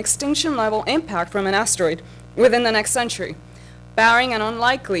due for an extinction-level impact from an asteroid within the next century. Barring an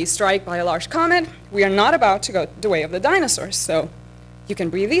unlikely strike by a large comet, we are not about to go the way of the dinosaurs, so you can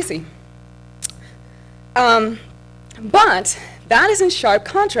breathe easy. But that is in sharp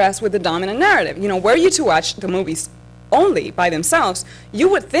contrast with the dominant narrative. You know, were you to watch the movies only by themselves, you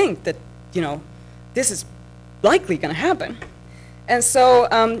would think that, you know, this is likely going to happen. And so,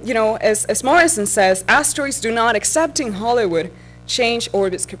 you know, as Morrison says, asteroids do not, except in Hollywood, change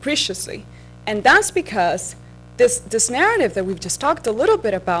orbits capriciously. And that's because this narrative that we've just talked a little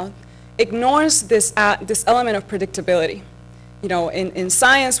bit about ignores this element of predictability. You know, in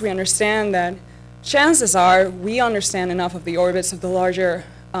science, we understand that chances are we understand enough of the orbits of the larger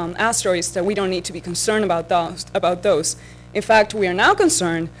asteroids that we don't need to be concerned about those. In fact, we are now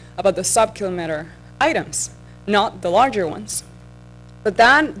concerned about the sub-kilometer items, not the larger ones. But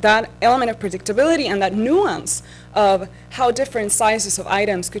that element of predictability and that nuance of how different sizes of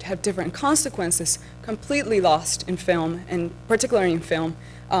items could have different consequences completely lost in film, and particularly in film,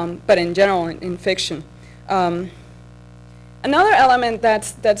 but in general in fiction. Another element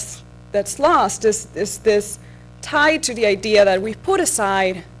that's lost is this tied to the idea that we've put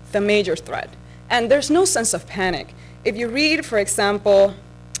aside the major threat, and there's no sense of panic. If you read, for example,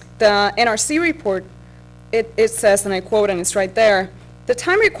 the NRC report, it says, and I quote, and it's right there, "The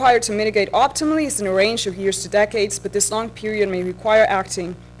time required to mitigate optimally is in a range of years to decades, but this long period may require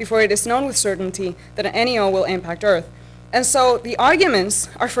acting before it is known with certainty that an NEO will impact Earth." And so the arguments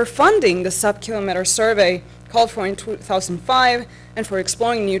are for funding the sub-kilometer survey called for in 2005 and for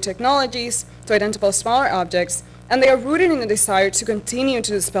exploring new technologies to identify smaller objects, and they are rooted in the desire to continue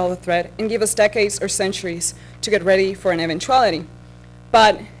to dispel the threat and give us decades or centuries to get ready for an eventuality.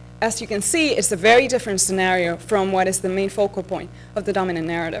 But as you can see, it's a very different scenario from what is the main focal point of the dominant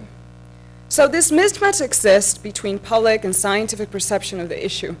narrative. So this mismatch exists between public and scientific perception of the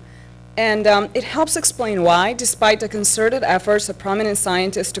issue. And it helps explain why, despite the concerted efforts of prominent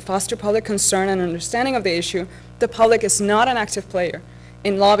scientists to foster public concern and understanding of the issue, the public is not an active player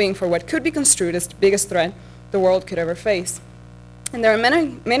in lobbying for what could be construed as the biggest threat the world could ever face. And there are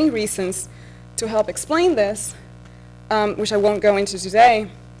many, many reasons to help explain this, which I won't go into today.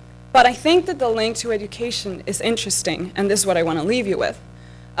 But I think that the link to education is interesting, and this is what I want to leave you with.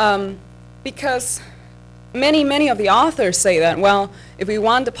 Because many of the authors say that, well, if we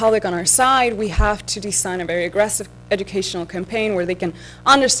want the public on our side, we have to design a very aggressive educational campaign where they can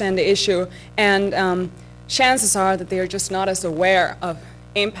understand the issue, and chances are that they are just not as aware of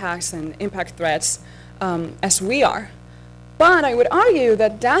impacts and impact threats as we are. But I would argue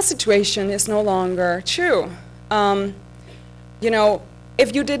that that situation is no longer true. You know,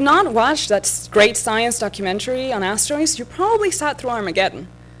 if you did not watch that great science documentary on asteroids, you probably sat through Armageddon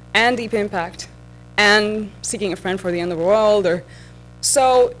and Deep Impact and Seeking a Friend for the End of the World.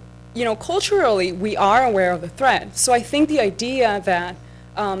 So, you know, culturally, we are aware of the threat. So I think the idea that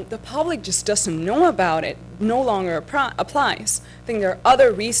the public just doesn't know about it no longer applies. I think there are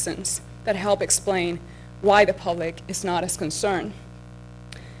other reasons that help explain why the public is not as concerned.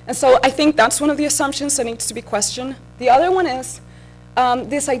 And so I think that's one of the assumptions that needs to be questioned. The other one is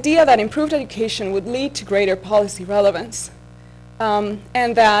this idea that improved education would lead to greater policy relevance,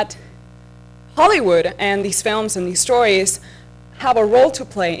 and that Hollywood and these films and these stories have a role to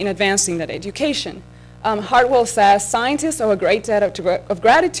play in advancing that education. Hartwell says scientists owe a great debt of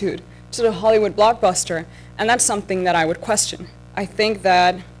gratitude to the Hollywood blockbuster, and that's something that I would question. I think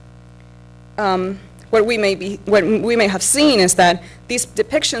that what we may have seen is that these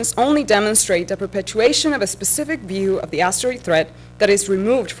depictions only demonstrate the perpetuation of a specific view of the asteroid threat that is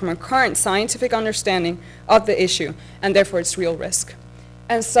removed from a current scientific understanding of the issue, and therefore its real risk.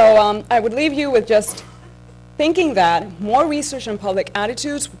 And so I would leave you with just thinking that more research on public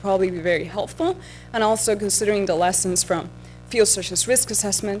attitudes would probably be very helpful, and also considering the lessons from fields such as risk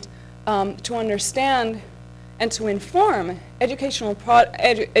assessment to understand and to inform educational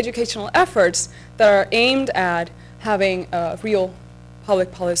efforts that are aimed at having a real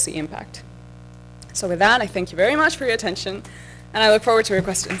public policy impact. So with that, I thank you very much for your attention, and I look forward to your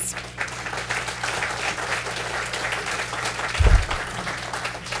questions.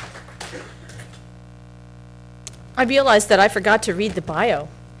 I realized that I forgot to read the bio,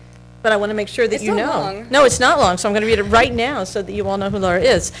 but I want to make sure that It's you not know. long. No, it's not long, so I'm going to read it right now so that you all know who Laura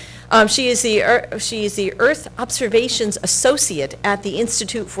is. She is the Earth Observations Associate at the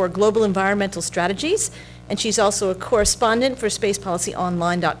Institute for Global Environmental Strategies, and she's also a correspondent for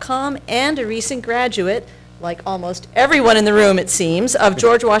SpacePolicyOnline.com and a recent graduate, like almost everyone in the room, it seems, of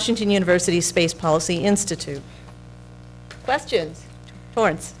George Washington University's Space Policy Institute. Questions?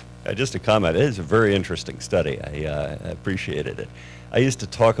 Torrance. Just a comment. It is a very interesting study. I appreciated it. I used to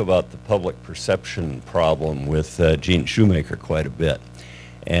talk about the public perception problem with Gene Shoemaker quite a bit.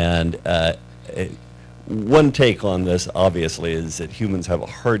 And one take on this, obviously, is that humans have a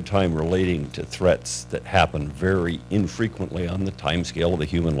hard time relating to threats that happen very infrequently on the timescale of the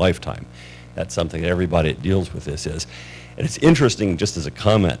human lifetime. That's something that everybody that deals with this is. And it's interesting, just as a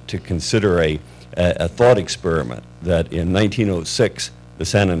comment, to consider a thought experiment that in 1906, the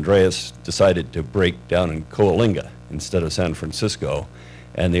San Andreas decided to break down in Coalinga instead of San Francisco,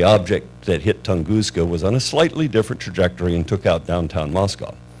 and the object that hit Tunguska was on a slightly different trajectory and took out downtown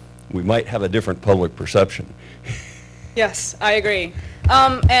Moscow. We might have a different public perception. Yes, I agree.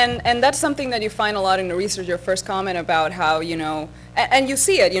 And that's something that you find a lot in the research, your first comment about how, you know, and you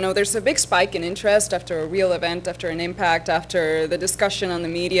see it, you know, there's a big spike in interest after a real event, after an impact, after the discussion on the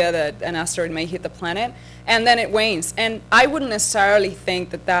media that an asteroid may hit the planet, and then it wanes. And I wouldn't necessarily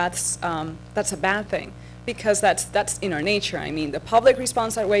think that that's a bad thing, because that's in our nature. I mean, the public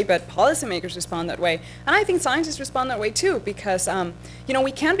responds that way, but policymakers respond that way. And I think scientists respond that way too, because, you know,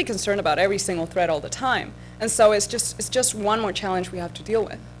 we can't be concerned about every single threat all the time. And so it's just one more challenge we have to deal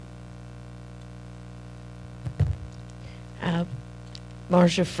with.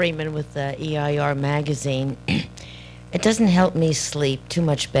 Marcia Freeman with the EIR magazine. It doesn't help me sleep too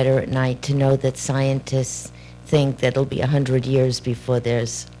much better at night to know that scientists think that it'll be 100 years before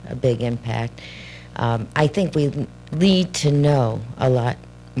there's a big impact. I think we need to know a lot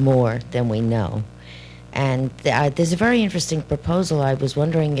more than we know. And there's a very interesting proposal. I was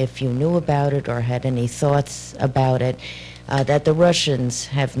wondering if you knew about it or had any thoughts about it, that the Russians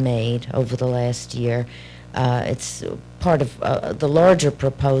have made over the last year. It's part of the larger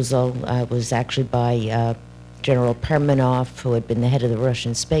proposal was actually by General Permanov, who had been the head of the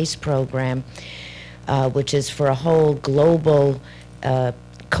Russian space program, which is for a whole global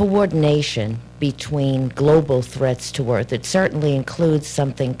coordination between global threats to Earth. It certainly includes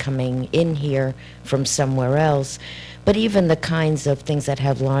something coming in here from somewhere else, but even the kinds of things that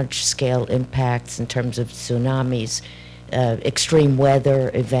have large-scale impacts in terms of tsunamis, extreme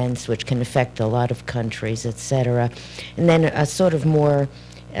weather events, which can affect a lot of countries, etc. And then a sort of more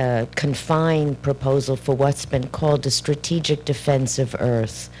confined proposal for what's been called a strategic defense of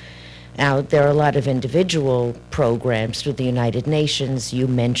Earth. Now, there are a lot of individual programs through the United Nations. You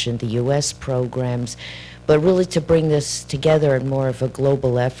mentioned the U.S. programs, but really to bring this together in more of a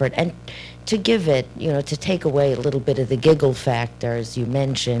global effort and to give it, you know, to take away a little bit of the giggle factor, as you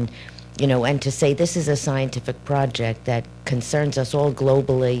mentioned, you know, and to say this is a scientific project that concerns us all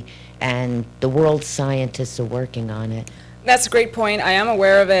globally, and the world's scientists are working on it. That's a great point. I am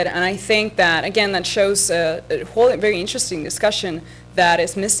aware of it, and I think that, again, that shows a whole very interesting discussion that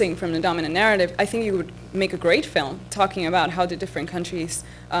is missing from the dominant narrative. I think you would make a great film talking about how the different countries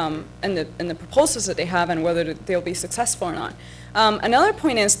and the proposals that they have and whether they'll be successful or not. Another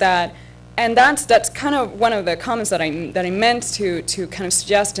point is that, and that's kind of one of the comments that I meant to kind of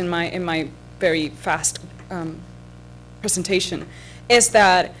suggest in my very fast presentation, is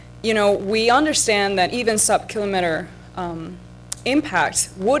that, you know, we understand that even sub-kilometer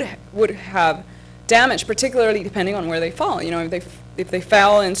impacts would have damage, particularly depending on where they fall. You know, if they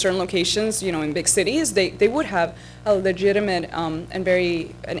fell in certain locations, you know, in big cities, they would have a legitimate and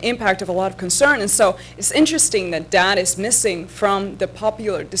an impact of a lot of concern. And so it's interesting that that is missing from the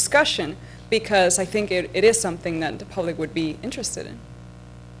popular discussion, because I think it is something that the public would be interested in.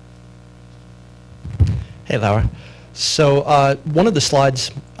 Hey, Laura. So one of the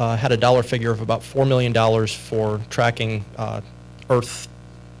slides had a dollar figure of about $4 million for tracking Earth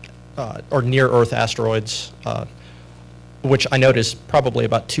or near-Earth asteroids, which I noticed probably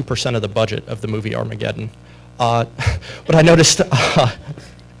about 2% of the budget of the movie Armageddon. But I noticed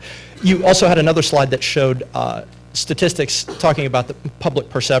you also had another slide that showed statistics talking about the public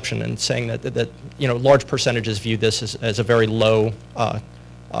perception and saying that you know, large percentages view this as a very low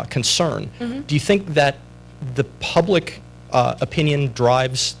concern. Mm-hmm. Do you think that the public opinion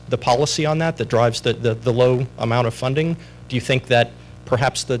drives the policy on that drives the low amount of funding? Do you think that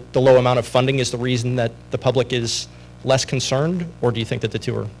perhaps the low amount of funding is the reason that the public is less concerned, or do you think that the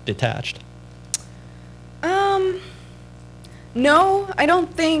two are detached? No, I don't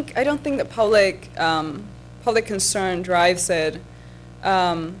think the public concern drives it.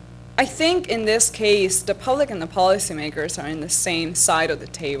 I think in this case, the public and the policymakers are in the same side of the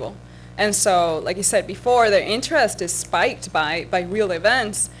table. And so, like you said before, their interest is spiked by real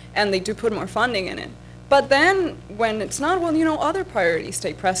events, and they do put more funding in it. But then, when it's not, well, you know, other priorities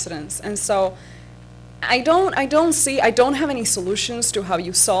take precedence. And so, I don't have any solutions to how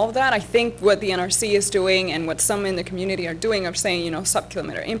you solve that. I think what the NRC is doing and what some in the community are doing are saying, you know,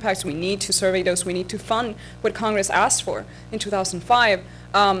 sub-kilometer impacts, we need to survey those, we need to fund what Congress asked for in 2005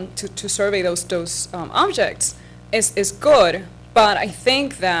 to survey those objects is good. But I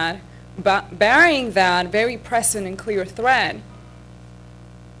think that barring that very present and clear threat,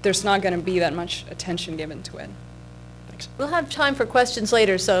 there's not going to be that much attention given to it. Thanks. We'll have time for questions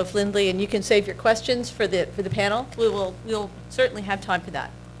later, so if Lindley and you can save your questions for the panel, we'll certainly have time for that.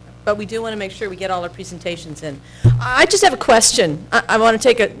 But we do want to make sure we get all our presentations in. I just have a question. I want to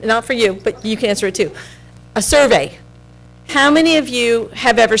take it, not for you, but you can answer it too. A survey. How many of you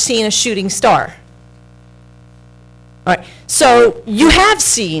have ever seen a shooting star? All right, so you have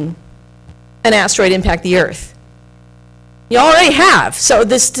seen an asteroid impact the Earth. You already have. So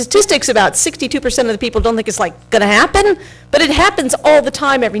the statistics about 62% of the people don't think it's like going to happen, but it happens all the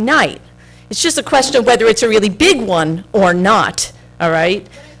time every night. It's just a question of whether it's a really big one or not, all right?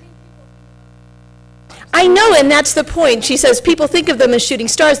 I know, and that's the point. She says people think of them as shooting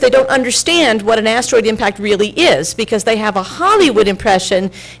stars. They don't understand what an asteroid impact really is because they have a Hollywood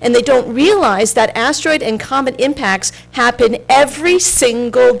impression and they don't realize that asteroid and comet impacts happen every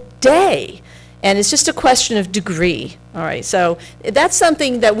single day. And it's just a question of degree. All right, so that's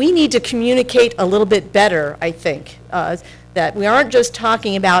something that we need to communicate a little bit better, I think, that we aren't just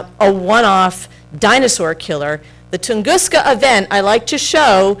talking about a one-off dinosaur killer. The Tunguska event I like to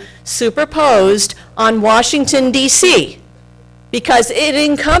show superposed on Washington, D.C., because it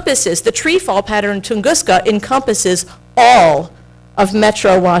encompasses, the tree fall pattern in Tunguska encompasses all of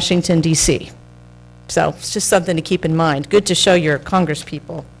Metro Washington, D.C. So it's just something to keep in mind. Good to show your Congress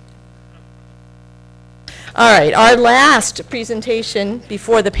people. All right, our last presentation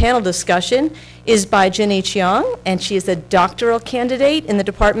before the panel discussion is by Giny Cheong, and she is a doctoral candidate in the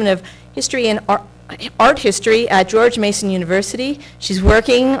Department of History and Art History at George Mason University. She's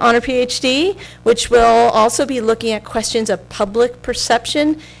working on her PhD, which will also be looking at questions of public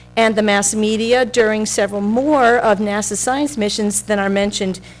perception and the mass media during several more of NASA's science missions than are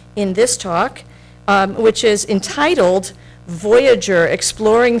mentioned in this talk, which is entitled Voyager,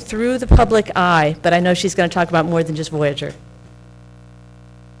 Exploring Through the Public Eye, but I know she's going to talk about more than just Voyager.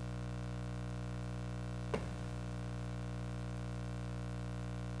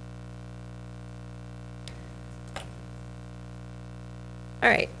 All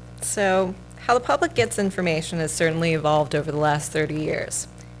right, so how the public gets information has certainly evolved over the last 30 years.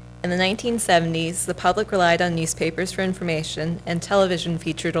 In the 1970s, the public relied on newspapers for information, and television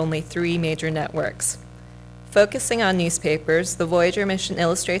featured only 3 major networks. Focusing on newspapers, the Voyager mission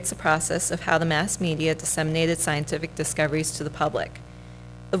illustrates the process of how the mass media disseminated scientific discoveries to the public.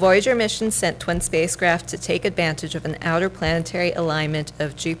 The Voyager mission sent twin spacecraft to take advantage of an outer planetary alignment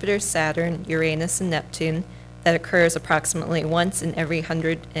of Jupiter, Saturn, Uranus, and Neptune that occurs approximately once in every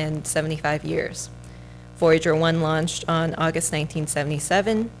 175 years. Voyager 1 launched on August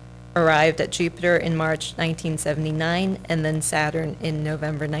 1977, arrived at Jupiter in March 1979, and then Saturn in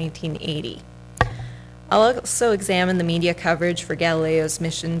November 1980. I'll also examine the media coverage for Galileo's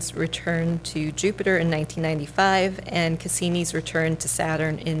mission's return to Jupiter in 1995 and Cassini's return to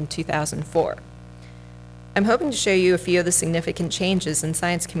Saturn in 2004. I'm hoping to show you a few of the significant changes in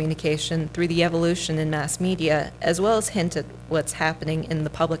science communication through the evolution in mass media, as well as hint at what's happening in the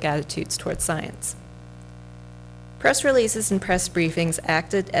public attitudes towards science. Press releases and press briefings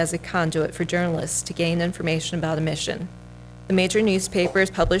acted as a conduit for journalists to gain information about a mission. The major newspapers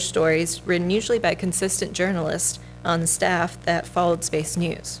published stories written usually by consistent journalists on the staff that followed space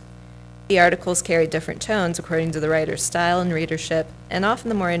news. The articles carry different tones according to the writer's style and readership, and often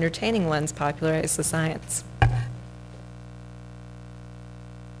the more entertaining ones popularize the science.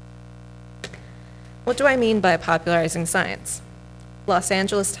 What do I mean by popularizing science? Los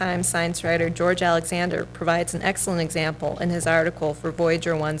Angeles Times science writer George Alexander provides an excellent example in his article for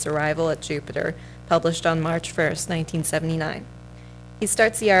Voyager 1's arrival at Jupiter, published on March 1st, 1979. He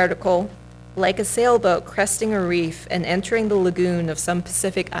starts the article, "Like a sailboat cresting a reef and entering the lagoon of some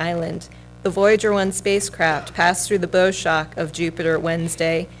Pacific island, the Voyager 1 spacecraft passed through the bow shock of Jupiter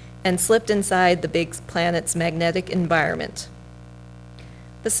Wednesday and slipped inside the big planet's magnetic environment."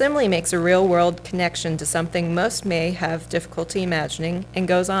 The simile makes a real-world connection to something most may have difficulty imagining and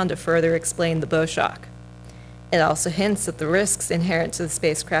goes on to further explain the bow shock. It also hints at the risks inherent to the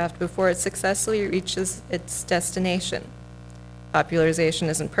spacecraft before it successfully reaches its destination. Popularization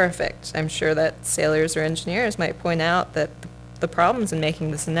isn't perfect. I'm sure that sailors or engineers might point out that the problems in making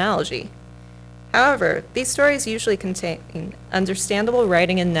this analogy. However, these stories usually contain understandable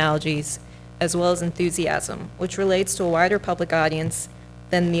writing and analogies as well as enthusiasm, which relates to a wider public audience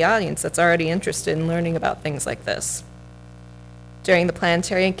than the audience that's already interested in learning about things like this. During the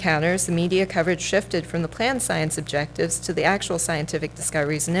planetary encounters, the media coverage shifted from the planned science objectives to the actual scientific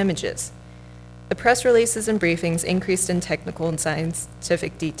discoveries and images. The press releases and briefings increased in technical and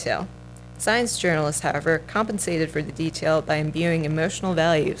scientific detail. Science journalists, however, compensated for the detail by imbuing emotional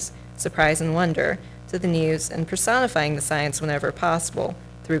values, surprise and wonder, to the news and personifying the science whenever possible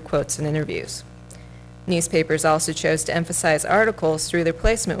through quotes and interviews. Newspapers also chose to emphasize articles through their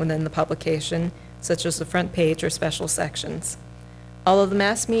placement within the publication, such as the front page or special sections. Although the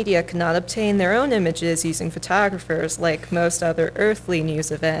mass media could not obtain their own images using photographers like most other earthly news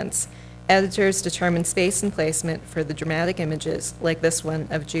events, editors determined space and placement for the dramatic images like this one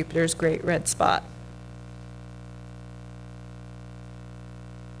of Jupiter's Great Red Spot.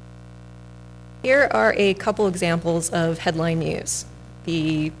 Here are a couple examples of headline news.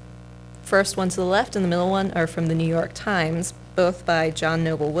 The first one to the left and the middle one are from the New York Times, both by John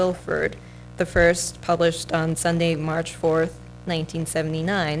Noble Wilford. The first published on Sunday, March 4th,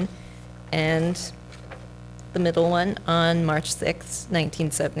 1979, and the middle one on March 6th,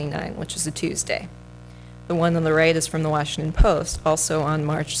 1979, which is a Tuesday. The one on the right is from the Washington Post, also on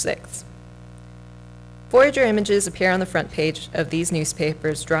March 6th. Voyager images appear on the front page of these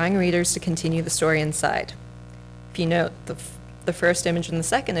newspapers, drawing readers to continue the story inside. If you note the first image and the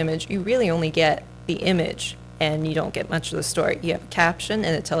second image, you really only get the image, and you don't get much of the story. You have a caption,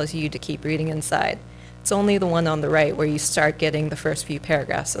 and it tells you to keep reading inside. It's only the one on the right where you start getting the first few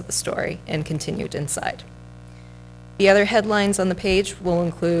paragraphs of the story and continued inside. The other headlines on the page will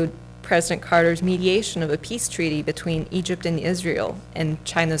include President Carter's mediation of a peace treaty between Egypt and Israel and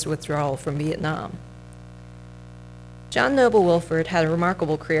China's withdrawal from Vietnam. John Noble Wilford had a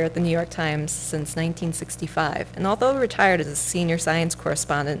remarkable career at the New York Times since 1965, and although retired as a senior science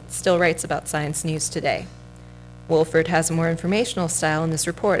correspondent, still writes about science news today. Wilford has a more informational style in his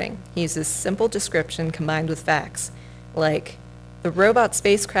reporting. He uses simple description combined with facts, like the robot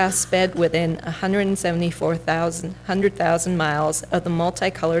spacecraft sped within 100,000 miles of the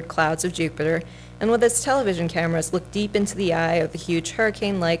multicolored clouds of Jupiter, and with its television cameras looked deep into the eye of the huge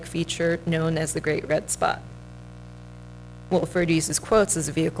hurricane-like feature known as the Great Red Spot. Wilford uses quotes as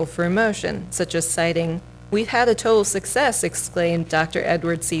a vehicle for emotion, such as citing, "We've had a total success," exclaimed Dr.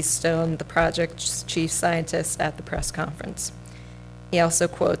 Edward C. Stone, the project's chief scientist, at the press conference. He also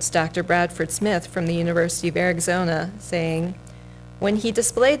quotes Dr. Bradford Smith from the University of Arizona, saying, "When he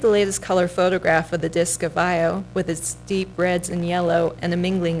displayed the latest color photograph of the disk of Io, with its deep reds and yellow and a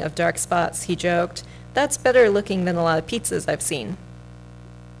mingling of dark spots, he joked, 'That's better looking than a lot of pizzas I've seen.'"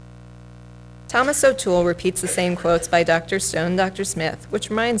 Thomas O'Toole repeats the same quotes by Dr. Stone and Dr. Smith, which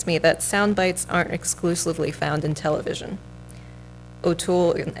reminds me that sound bites aren't exclusively found in television.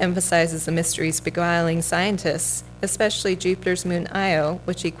 O'Toole emphasizes the mysteries beguiling scientists, especially Jupiter's moon Io,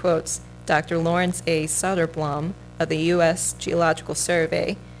 which he quotes Dr. Lawrence A. Soderblom of the U.S. Geological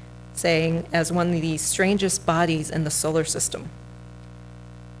Survey, saying, as one of the strangest bodies in the solar system.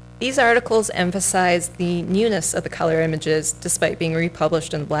 These articles emphasize the newness of the color images, despite being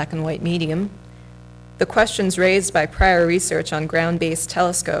republished in the black and white medium, the questions raised by prior research on ground-based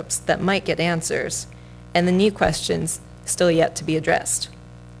telescopes that might get answers, and the new questions still yet to be addressed.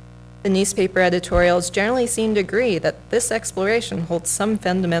 The newspaper editorials generally seem to agree that this exploration holds some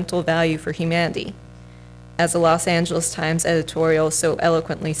fundamental value for humanity. As the Los Angeles Times editorial so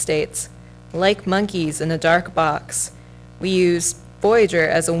eloquently states, "Like monkeys in a dark box, we use Voyager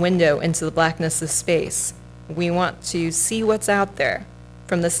as a window into the blackness of space. We want to see what's out there.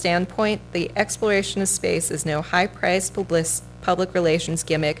 From the standpoint, the exploration of space is no high-priced public relations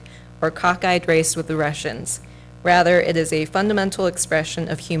gimmick or cockeyed race with the Russians. Rather, it is a fundamental expression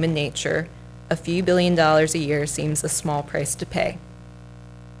of human nature. A few $1 billion a year seems a small price to pay.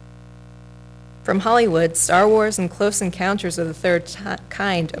 From Hollywood, Star Wars and Close Encounters of the Third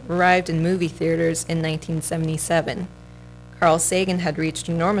Kind arrived in movie theaters in 1977. Carl Sagan had reached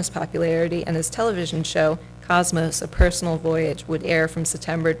enormous popularity, and his television show, Cosmos, A Personal Voyage, would air from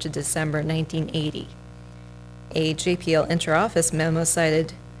September to December 1980. A JPL interoffice memo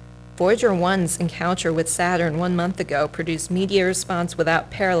cited, Voyager 1's encounter with Saturn 1 month ago produced media response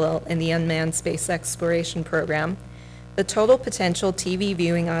without parallel in the unmanned space exploration program. The total potential TV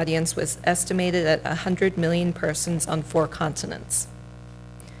viewing audience was estimated at 100 million persons on 4 continents.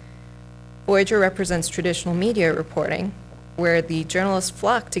 Voyager represents traditional media reporting, where the journalists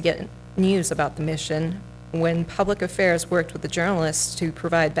flocked to get news about the mission. When public affairs worked with the journalists to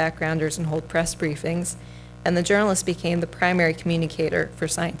provide backgrounders and hold press briefings, and the journalist became the primary communicator for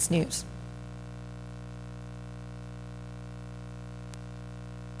science news.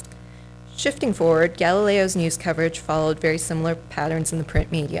 Shifting forward, Galileo's news coverage followed very similar patterns in the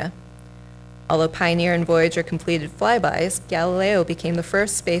print media. Although Pioneer and Voyager completed flybys, Galileo became the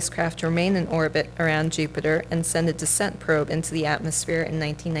first spacecraft to remain in orbit around Jupiter and send a descent probe into the atmosphere in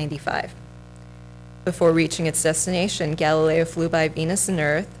 1995. Before reaching its destination, Galileo flew by Venus and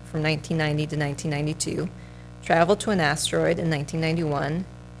Earth from 1990 to 1992, traveled to an asteroid in 1991,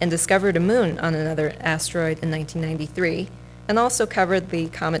 and discovered a moon on another asteroid in 1993, and also covered the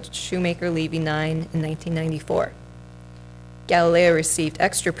comet Shoemaker-Levy 9 in 1994. Galileo received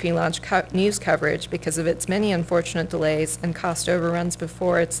extra pre-launch news coverage because of its many unfortunate delays and cost overruns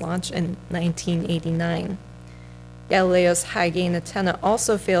before its launch in 1989. Galileo's high-gain antenna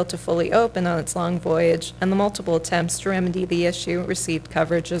also failed to fully open on its long voyage, and the multiple attempts to remedy the issue received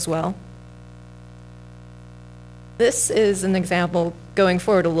coverage as well. This is an example going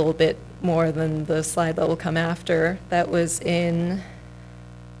forward a little bit more than the slide that will come after. That was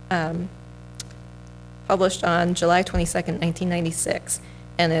published on July 22nd, 1996,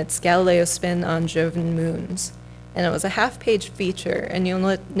 and it's Galileo's spin on Jovian moons. And it was a half-page feature, and you'll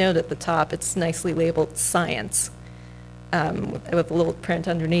note at the top it's nicely labeled Science, with a little print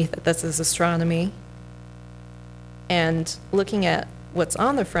underneath it that says Astronomy. And looking at what's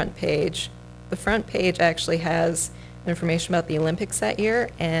on the front page actually has information about the Olympics that year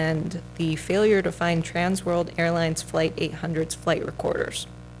and the failure to find Trans World Airlines Flight 800's flight recorders.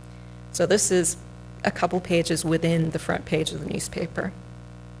 So this is a couple pages within the front page of the newspaper.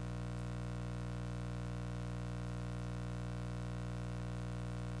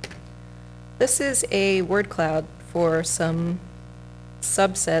 This is a word cloud for some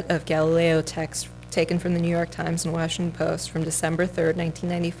subset of Galileo text taken from the New York Times and Washington Post from December 3rd,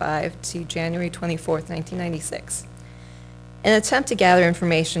 1995 to January 24th, 1996. In an attempt to gather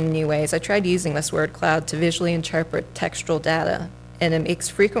information in new ways, I tried using this word cloud to visually interpret textual data, and it makes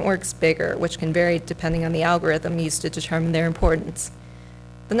frequent works bigger, which can vary depending on the algorithm used to determine their importance.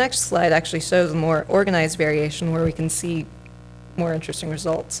 The next slide actually shows a more organized variation where we can see more interesting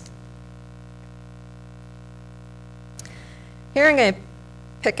results. Here I'm going to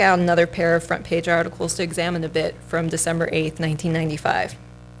pick out another pair of front page articles to examine a bit from December 8th, 1995.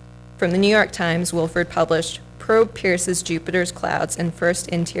 From the New York Times, Wilford published, "Probe Pierces Jupiter's Clouds and First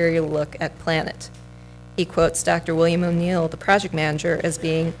Interior Look at Planet." He quotes Dr. William O'Neill, the project manager, as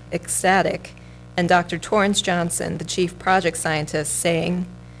being ecstatic, and Dr. Torrance Johnson, the chief project scientist, saying,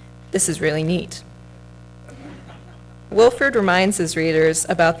 "This is really neat." Wilford reminds his readers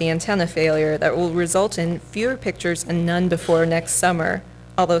about the antenna failure that will result in fewer pictures and none before next summer,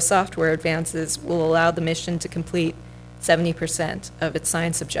 although software advances will allow the mission to complete 70% of its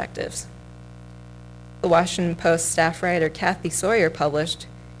science objectives. The Washington Post staff writer Kathy Sawyer published,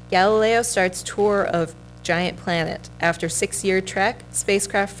 "Galileo starts tour of giant planet. After 6-year trek,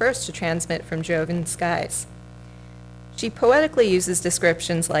 spacecraft first to transmit from Jovian skies." She poetically uses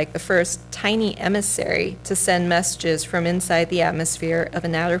descriptions like the first tiny emissary to send messages from inside the atmosphere of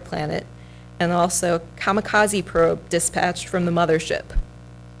an outer planet, and also kamikaze probe dispatched from the mothership.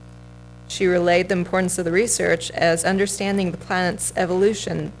 She relayed the importance of the research as understanding the planet's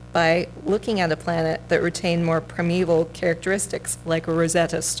evolution by looking at a planet that retained more primeval characteristics, like a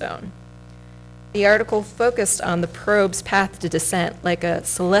Rosetta Stone. The article focused on the probe's path to descent, like a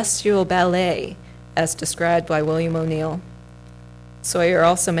celestial ballet, as described by William O'Neill. Sawyer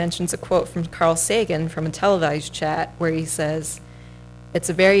also mentions a quote from Carl Sagan from a televised chat where he says, "It's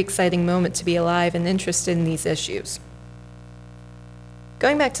a very exciting moment to be alive and interested in these issues."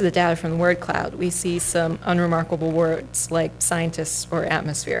 Going back to the data from the word cloud, we see some unremarkable words like scientists or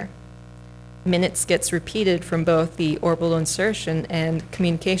atmosphere. minutes gets repeated from both the orbital insertion and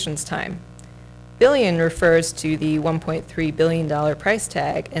communications time. Billion refers to the $1.3 billion price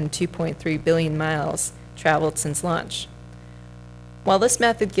tag and 2.3 billion miles traveled since launch. While this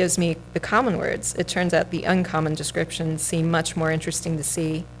method gives me the common words, it turns out the uncommon descriptions seem much more interesting to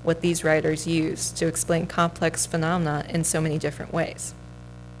see what these writers use to explain complex phenomena in so many different ways.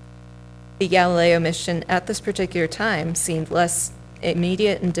 The Galileo mission at this particular time seemed less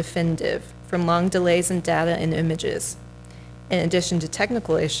immediate and definitive from long delays in data and images. In addition to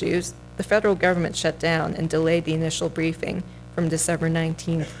technical issues, the federal government shut down and delayed the initial briefing from December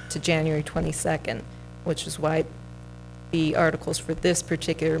 19th to January 22nd, which is why the articles for this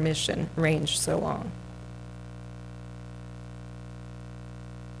particular mission range so long.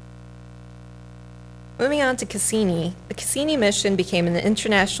 Moving on to Cassini, the Cassini mission became an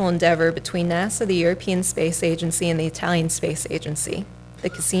international endeavor between NASA, the European Space Agency, and the Italian Space Agency. The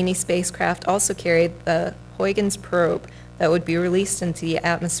Cassini spacecraft also carried the Huygens probe that would be released into the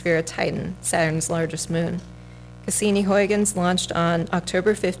atmosphere of Titan, Saturn's largest moon. Cassini-Huygens launched on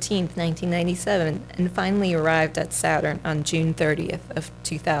October 15, 1997, and finally arrived at Saturn on June 30th of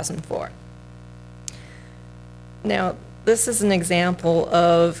 2004. Now, this is an example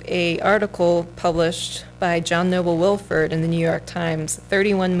of an article published by John Noble Wilford in the New York Times,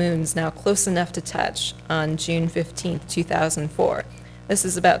 31 moons now close enough to touch, on June 15, 2004. This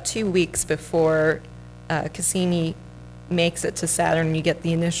is about 2 weeks before Cassini makes it to Saturn. You get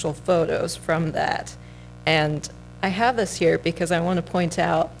the initial photos from that. And I have this here because I want to point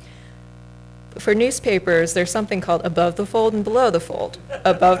out, for newspapers, there's something called above the fold and below the fold.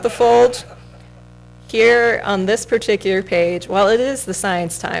 Above the fold, here on this particular page, while it is the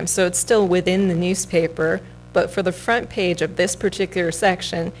Science Times, so it's still within the newspaper, but for the front page of this particular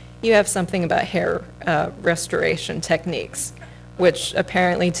section, you have something about hair restoration techniques, which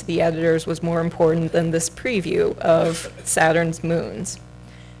apparently to the editors was more important than this preview of Saturn's moons.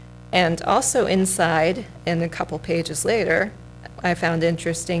 And also inside, and a couple pages later, I found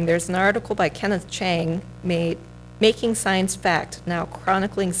interesting, there's an article by Kenneth Cheong, Making Science Fact, Now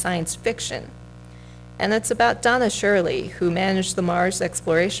Chronicling Science Fiction. And it's about Donna Shirley, who managed the Mars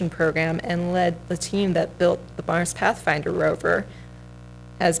exploration program and led the team that built the Mars Pathfinder rover,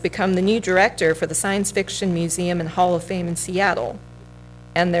 has become the new director for the Science Fiction Museum and Hall of Fame in Seattle.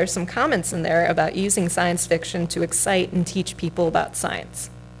 And there's some comments in there about using science fiction to excite and teach people about science.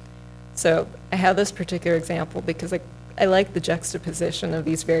 So I have this particular example because I like the juxtaposition of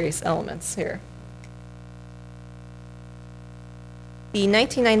these various elements here. The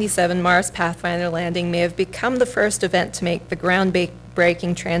 1997 Mars Pathfinder landing may have become the first event to make the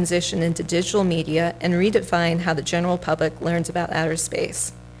groundbreaking transition into digital media and redefine how the general public learns about outer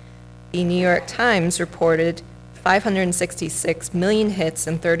space. The New York Times reported 566 million hits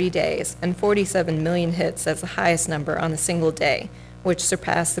in 30 days and 47 million hits as the highest number on a single day, which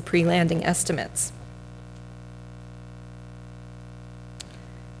surpassed the pre-landing estimates.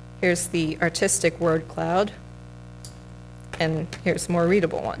 Here's the artistic word cloud, and here's a more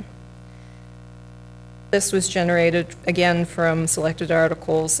readable one. This was generated, again, from selected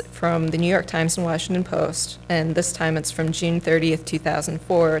articles from the New York Times and Washington Post, and this time it's from June 30th,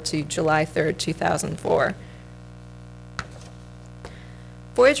 2004 to July 3rd, 2004.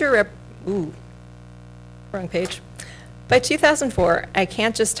 Voyager wrong page. By 2004, I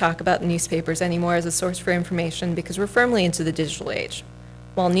can't just talk about newspapers anymore as a source for information because we're firmly into the digital age.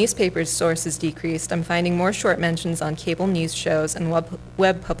 While newspapers' sources decreased, I'm finding more short mentions on cable news shows and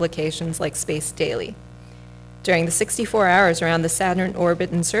web publications like Space Daily. During the 64 hours around the Saturn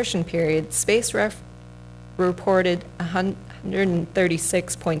orbit insertion period, Space Ref reported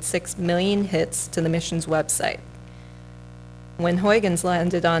 136.6 million hits to the mission's website. When Huygens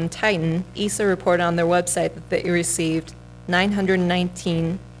landed on Titan, ESA reported on their website that they received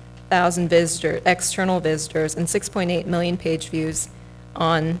 919,000 external visitors and 6.8 million page views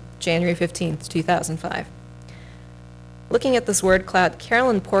on January 15th, 2005. Looking at this word cloud,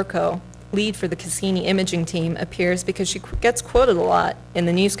 Carolyn Porco, lead for the Cassini imaging team, appears because she gets quoted a lot in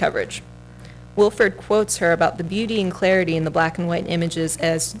the news coverage. Wilford quotes her about the beauty and clarity in the black and white images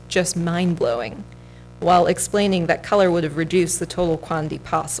as just mind-blowing, while explaining that color would have reduced the total quantity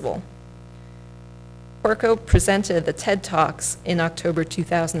possible. Porco presented the TED Talks in October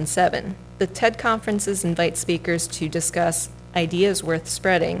 2007. The TED conferences invite speakers to discuss ideas worth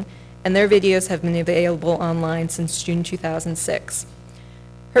spreading, and their videos have been available online since June 2006.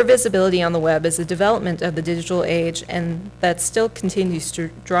 Her visibility on the web is a development of the digital age, and that still continues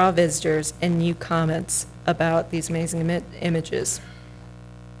to draw visitors and new comments about these amazing images.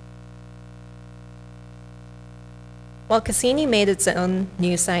 While Cassini made its own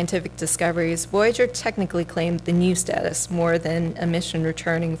new scientific discoveries, Voyager technically claimed the new status more than a mission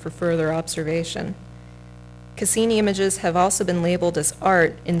returning for further observation. Cassini images have also been labeled as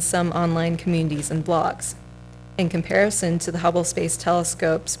art in some online communities and blogs. In comparison to the Hubble Space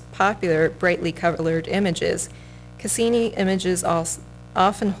Telescope's popular brightly colored images, Cassini images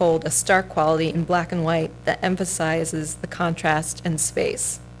often hold a stark quality in black and white that emphasizes the contrast in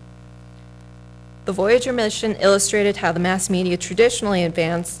space. The Voyager mission illustrated how the mass media traditionally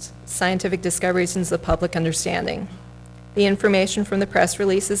advanced scientific discoveries into the public understanding. The information from the press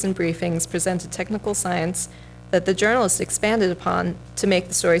releases and briefings presented technical science that the journalists expanded upon to make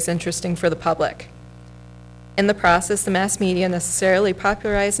the stories interesting for the public. In the process, the mass media necessarily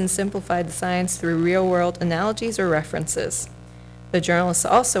popularized and simplified the science through real-world analogies or references. The journalists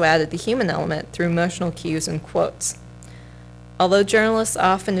also added the human element through emotional cues and quotes. Although journalists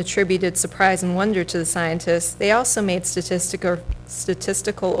often attributed surprise and wonder to the scientists, they also made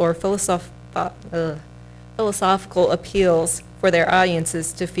statistical or philosophical appeals for their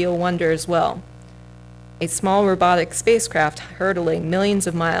audiences to feel wonder as well. A small robotic spacecraft hurtling millions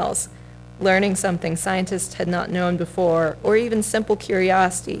of miles, learning something scientists had not known before, or even simple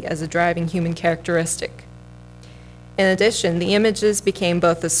curiosity as a driving human characteristic. In addition, the images became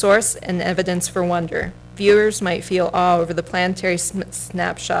both a source and evidence for wonder. Viewers might feel awe over the planetary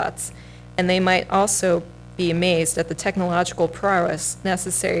snapshots, and they might also be amazed at the technological prowess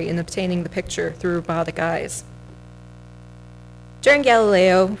necessary in obtaining the picture through robotic eyes. During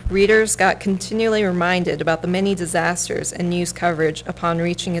Galileo, readers got continually reminded about the many disasters and news coverage upon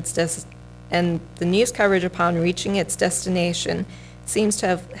reaching its destination seems to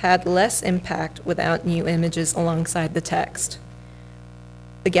have had less impact without new images alongside the text.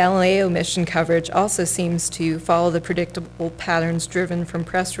 The Galileo mission coverage also seems to follow the predictable patterns driven from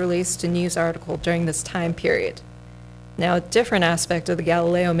press release to news article during this time period. Now, a different aspect of the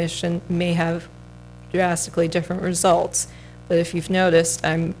Galileo mission may have drastically different results, but if you've noticed,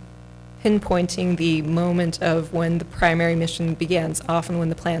 I'm pinpointing the moment of when the primary mission begins, often when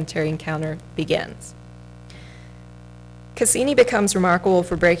the planetary encounter begins. Cassini becomes remarkable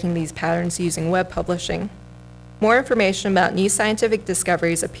for breaking these patterns using web publishing. More information about new scientific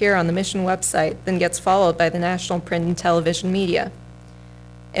discoveries appear on the mission website than gets followed by the national print and television media.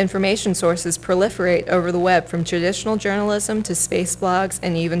 Information sources proliferate over the web, from traditional journalism to space blogs,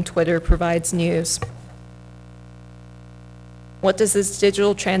 and even Twitter provides news. What does this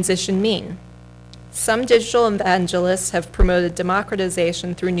digital transition mean? Some digital evangelists have promoted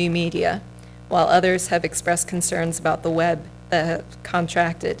democratization through new media, while others have expressed concerns about the web that have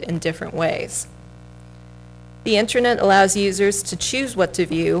contracted in different ways. The internet allows users to choose what to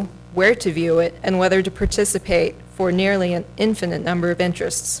view, where to view it, and whether to participate for nearly an infinite number of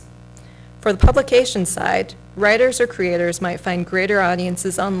interests. For the publication side, writers or creators might find greater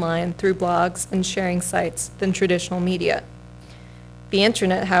audiences online through blogs and sharing sites than traditional media. The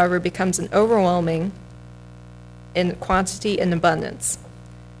internet, however, becomes an overwhelming in quantity and abundance.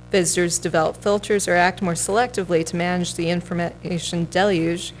 Visitors develop filters or act more selectively to manage the information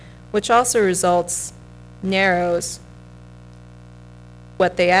deluge, which also narrows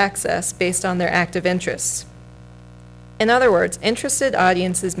what they access based on their active interests. In other words, interested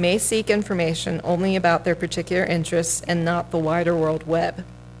audiences may seek information only about their particular interests and not the wider world web.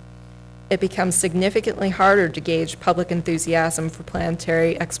 It becomes significantly harder to gauge public enthusiasm for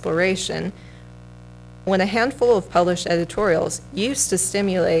planetary exploration when a handful of published editorials used to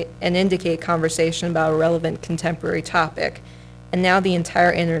stimulate and indicate conversation about a relevant contemporary topic, and now the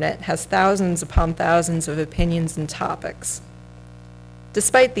entire internet has thousands upon thousands of opinions and topics.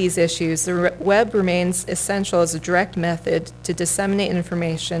 Despite these issues, the web remains essential as a direct method to disseminate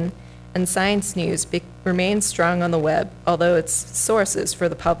information, and science news remains strong on the web, although its sources for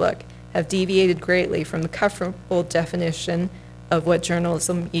the public have deviated greatly from the comfortable definition of what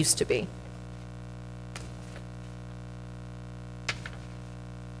journalism used to be.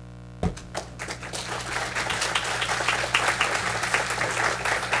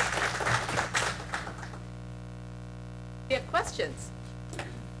 Do you have questions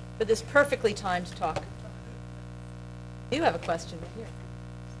for this perfectly timed talk? I do have a question right here.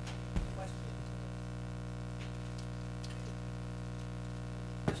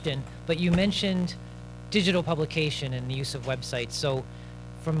 But you mentioned digital publication and the use of websites. So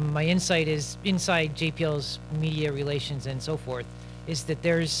from my insight is inside JPL's media relations and so forth, is that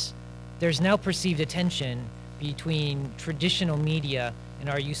there's now perceived a tension between traditional media and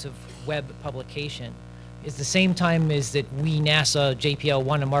our use of web publication. Is the same time is that we, NASA, JPL,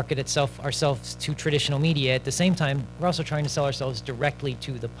 want to market ourselves to traditional media. At the same time, we're also trying to sell ourselves directly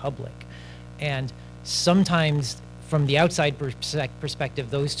to the public. And sometimes from the outside perspective,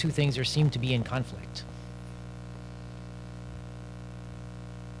 those two things seem to be in conflict.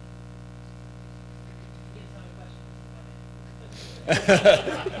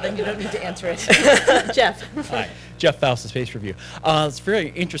 Then you don't need to answer it. Jeff. Hi, Jeff Faust, Space Review. It's a very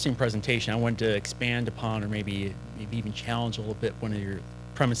interesting presentation. I wanted to expand upon, or maybe even challenge a little bit, one of your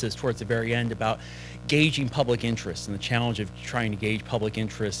premises towards the very end about gauging public interest and the challenge of trying to gauge public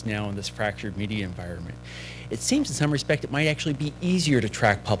interest now in this fractured media environment. It seems in some respect it might actually be easier to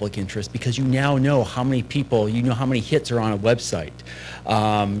track public interest because you now know how many people, you know how many hits are on a website.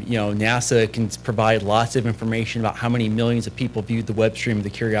 You know, NASA can provide lots of information about how many millions of people viewed the web stream of the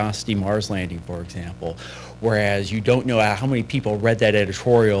Curiosity Mars landing, for example, whereas you don't know how many people read that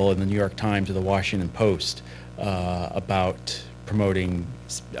editorial in the New York Times or the Washington Post about promoting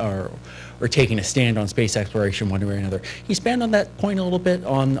or taking a stand on space exploration one way or another. Can you expand on that point a little bit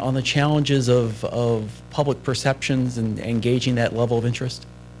on the challenges of public perceptions and engaging that level of interest?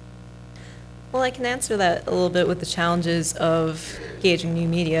 Well, I can answer that a little bit with the challenges of gauging new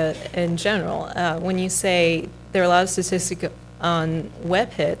media in general. When you say there are a lot of statistics on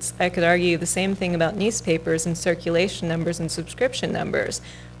web hits, I could argue the same thing about newspapers and circulation numbers and subscription numbers.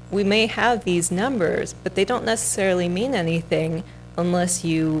 We may have these numbers, but they don't necessarily mean anything unless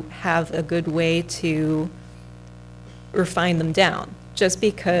you have a good way to refine them down. Just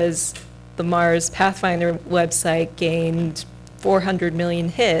because the Mars Pathfinder website gained 400 million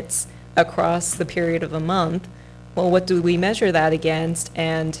hits across the period of a month, well, what do we measure that against?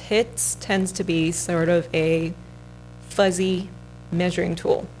 And hits tends to be sort of a fuzzy measuring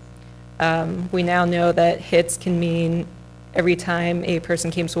tool. We now know that hits can mean every time a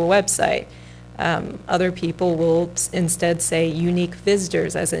person came to a website. Other people will instead say unique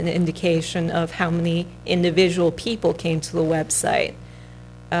visitors as an indication of how many individual people came to the website.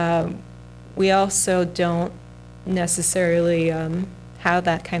 We also don't necessarily have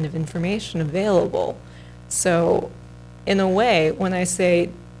that kind of information available. So in a way, when I say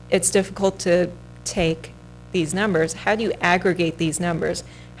it's difficult to take these numbers, how do you aggregate these numbers?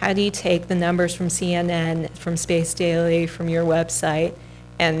 How do you take the numbers from CNN, from Space Daily, from your website,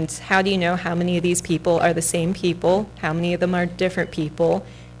 and how do you know how many of these people are the same people, how many of them are different people?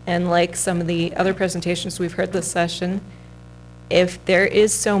 And like some of the other presentations we've heard this session, if there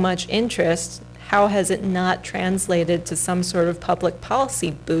is so much interest, how has it not translated to some sort of public policy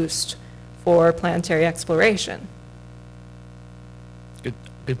boost for planetary exploration?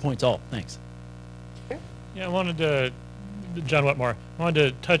 Good points all. Thanks. Yeah, I wanted to, John Wetmore, I wanted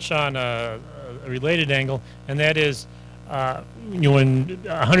to touch on a related angle, and that is, you know, when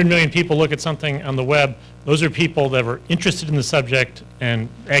 100 million people look at something on the web, those are people that were interested in the subject and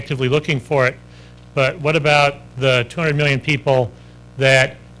actively looking for it. But what about the 200 million people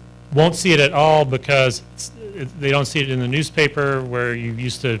that won't see it at all because they don't see it in the newspaper where you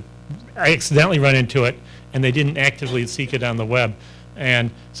used to accidentally run into it, and they didn't actively seek it on the web?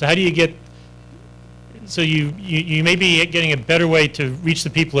 And so how do you get, so you may be getting a better way to reach the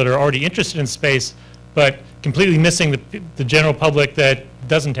people that are already interested in space, but completely missing the general public that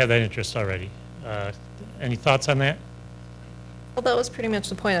doesn't have that interest already. Any thoughts on that? Well, that was pretty much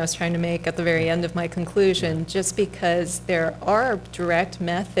the point I was trying to make at the very end of my conclusion. Just because there are direct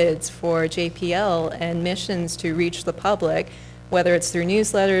methods for JPL and missions to reach the public, whether it's through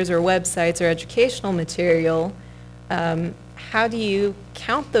newsletters or websites or educational material, how do you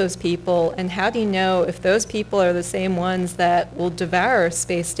count those people, and how do you know if those people are the same ones that will devour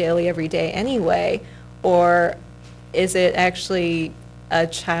Space Daily every day anyway, or is it actually a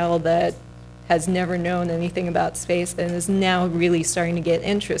child that has never known anything about space and is now really starting to get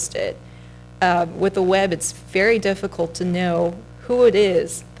interested? With the web, it's very difficult to know who it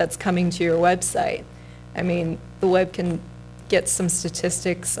is that's coming to your website. I mean, the web can get some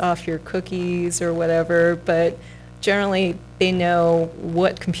statistics off your cookies or whatever, but generally they know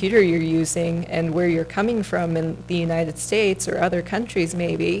what computer you're using and where you're coming from in the United States or other countries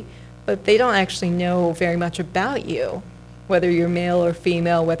maybe, but they don't actually know very much about you, whether you're male or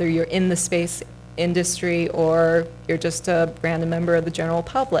female, whether you're in the space industry or you're just a random member of the general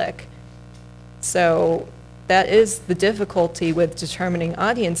public. So that is the difficulty with determining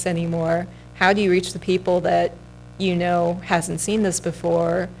audience anymore. How do you reach the people that you know hasn't seen this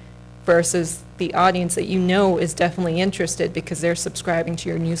before versus the audience that you know is definitely interested because they're subscribing to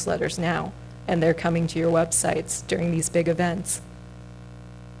your newsletters now and they're coming to your websites during these big events?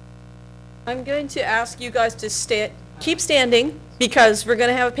 I'm going to ask you guys to keep standing because we're going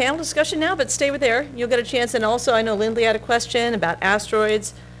to have a panel discussion now, but stay with there. You'll get a chance. And also, I know Lindley had a question about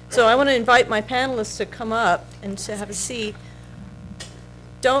asteroids. So I want to invite my panelists to come up and to have a seat.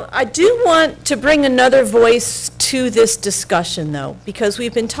 I do want to bring another voice to this discussion, though, because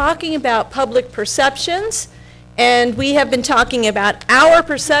we've been talking about public perceptions, and we have been talking about our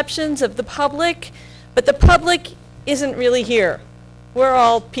perceptions of the public, but the public isn't really here. We're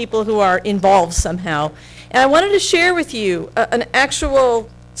all people who are involved somehow. And I wanted to share with you an actual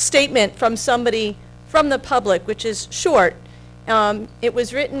statement from somebody from the public, which is short. It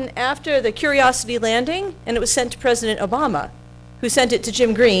was written after the Curiosity landing, and it was sent to President Obama, who sent it to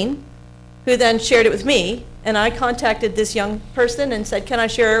Jim Green, who then shared it with me, and I contacted this young person and said, can I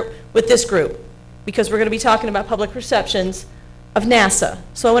share it with this group? Because we're going to be talking about public perceptions of NASA.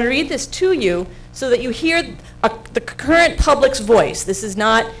 So I want to read this to you so that you hear the current public's voice. This is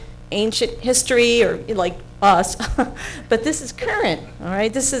not ancient history or like us, but this is current, all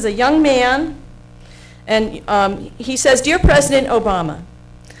right? This is a young man, and he says, Dear President Obama,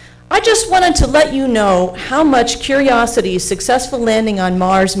 I just wanted to let you know how much Curiosity's successful landing on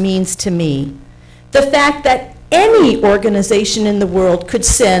Mars means to me. The fact that any organization in the world could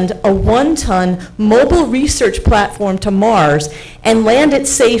send a 1-ton mobile research platform to Mars and land it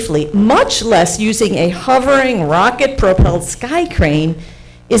safely, much less using a hovering rocket-propelled sky crane,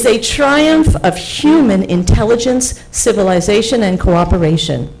 is a triumph of human intelligence, civilization, and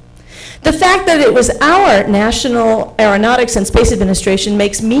cooperation. The fact that it was our National Aeronautics and Space Administration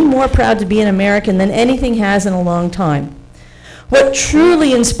makes me more proud to be an American than anything has in a long time. What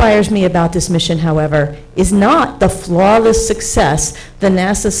truly inspires me about this mission, however, is not the flawless success the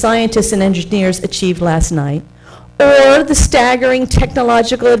NASA scientists and engineers achieved last night, or the staggering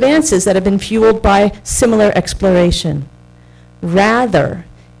technological advances that have been fueled by similar exploration. Rather,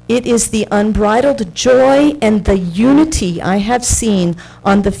 it is the unbridled joy and the unity I have seen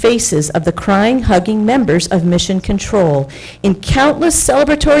on the faces of the crying, hugging members of Mission Control in countless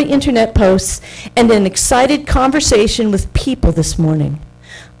celebratory internet posts and an excited conversation with people this morning.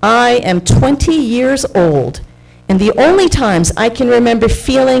 I am 20 years old, and the only times I can remember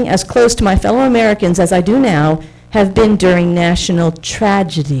feeling as close to my fellow Americans as I do now have been during national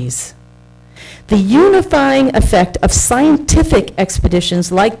tragedies. The unifying effect of scientific expeditions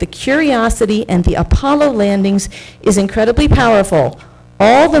like the Curiosity and the Apollo landings is incredibly powerful,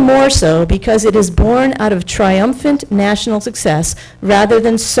 all the more so because it is born out of triumphant national success rather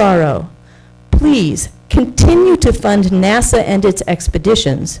than sorrow. Please continue to fund NASA and its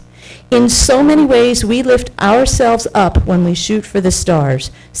expeditions. In so many ways, we lift ourselves up when we shoot for the stars.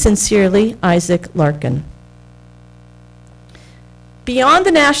 Sincerely, Isaac Larkin. Beyond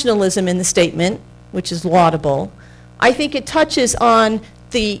the nationalism in the statement, which is laudable, I think it touches on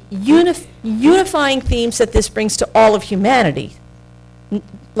the unifying themes that this brings to all of humanity.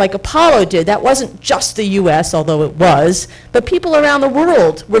 Like Apollo did, that wasn't just the US, although it was, but people around the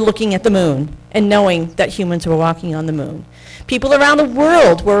world were looking at the moon and knowing that humans were walking on the moon. People around the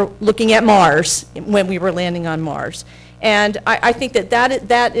world were looking at Mars when we were landing on Mars. And I think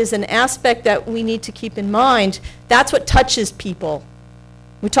that is an aspect that we need to keep in mind. That's what touches people.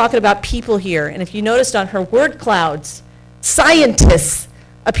 We're talking about people here, and if you noticed on her word clouds, scientists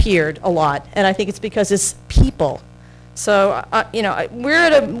appeared a lot, and I think it's because it's people. So, you know, we're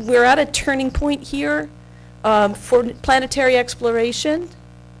at a turning point here for planetary exploration.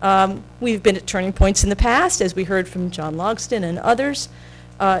 We've been at turning points in the past, as we heard from John Logston and others.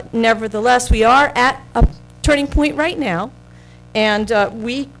 Nevertheless, we are at a turning point right now, and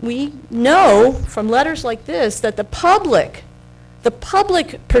we know from letters like this that the public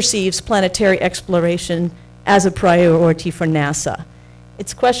perceives planetary exploration as a priority for NASA.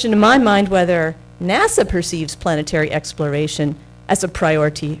 It's a question in my mind whether NASA perceives planetary exploration as a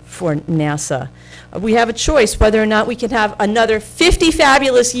priority for NASA. We have a choice whether or not we can have another 50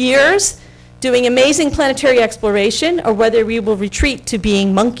 fabulous years doing amazing planetary exploration, or whether we will retreat to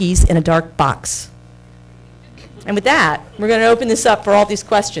being monkeys in a dark box. And with that, we're going to open this up for all these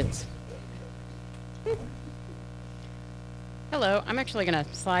questions. Hello, I'm actually going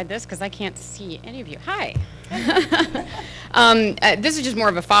to slide this because I can't see any of you. Hi. This is just more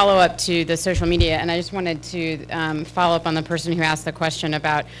of a follow-up to the social media, and I just wanted to follow up on the person who asked the question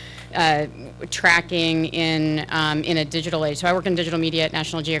about tracking in a digital age. So I work in digital media at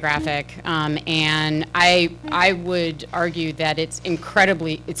National Geographic, and I would argue that it's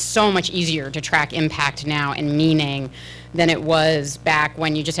so much easier to track impact now and meaning than it was back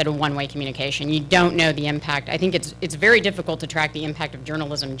when you just had a one-way communication. You don't know the impact. I think it's very difficult to track the impact of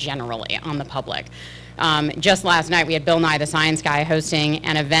journalism generally on the public. Just last night we had Bill Nye the Science Guy hosting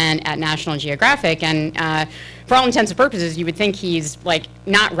an event at National Geographic, and for all intents and purposes, you would think he's like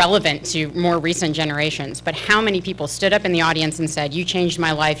not relevant to more recent generations, but how many people stood up in the audience and said, you changed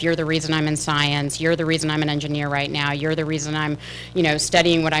my life, you're the reason I'm in science, you're the reason I'm an engineer right now, you're the reason I'm, you know,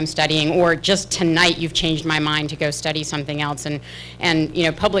 studying what I'm studying, or just tonight you've changed my mind to go study something else. And you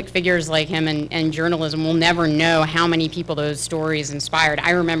know, public figures like him and journalism will never know how many people those stories inspired.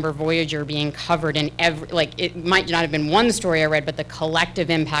 I remember Voyager being covered in every, like, it might not have been one story I read, but the collective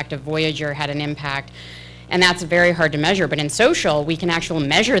impact of Voyager had an impact. And that's very hard to measure, but in social, we can actually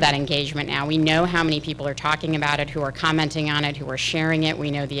measure that engagement now. We know how many people are talking about it, who are commenting on it, who are sharing it.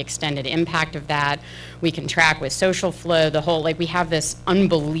 We know the extended impact of that. We can track with social flow, the whole, like, we have this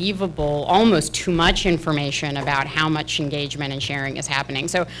unbelievable, almost too much information about how much engagement and sharing is happening.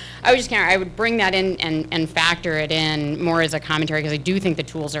 So I would just I would bring that in and factor it in more as a commentary, because I do think the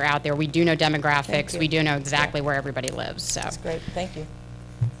tools are out there. We do know demographics. We do know exactly where everybody lives. So That's great. Thank you.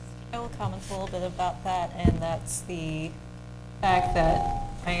 I will comment a little bit about that, and that's the fact that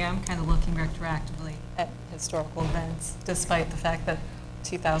I am kind of looking retroactively at historical events, despite the fact that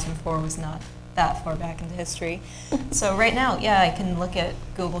 2004 was not that far back into history. So right now, yeah, I can look at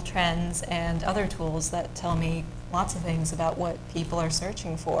Google Trends and other tools that tell me lots of things about what people are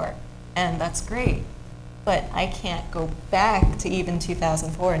searching for, and that's great. But I can't go back to even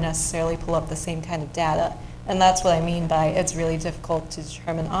 2004 and necessarily pull up the same kind of data. And that's what I mean by it's really difficult to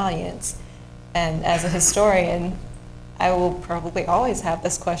determine audience. And as a historian, I will probably always have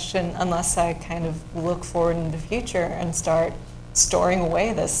this question unless I kind of look forward in the future and start storing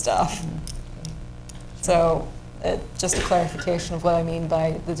away this stuff. So just a clarification of what I mean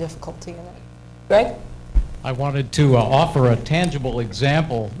by the difficulty in it. Greg? I wanted to offer a tangible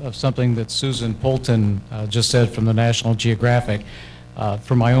example of something that Susan Poulton just said from the National Geographic.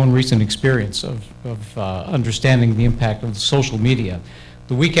 From my own recent experience of understanding the impact of social media.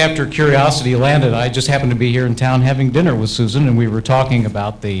 The week after Curiosity landed, I just happened to be here in town having dinner with Susan, and we were talking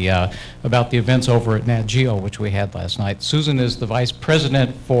about the events over at Nat Geo, which we had last night. Susan is the vice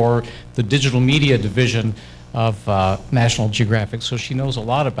president for the digital media division of National Geographic, so she knows a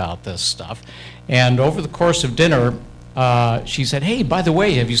lot about this stuff. And over the course of dinner, she said, hey, by the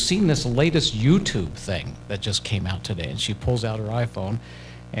way, have you seen this latest YouTube thing that just came out today? And she pulls out her iPhone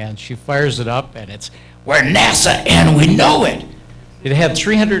and she fires it up, and it's, we're NASA and we know it. It had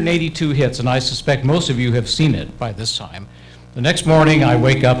 382 hits, and I suspect most of you have seen it by this time. The next morning I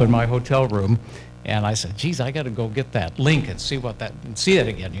wake up in my hotel room and I said, geez, I got to go get that link and see it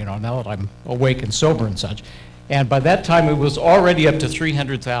again, you know, now that I'm awake and sober and such. And by that time it was already up to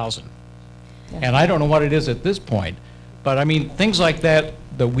 300,000. And I don't know what it is at this point. But I mean, things like that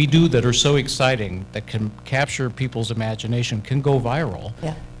that we do that are so exciting, that can capture people's imagination, can go viral.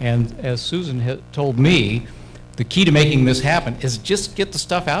 Yeah. And as Susan told me, the key to making this happen is just get the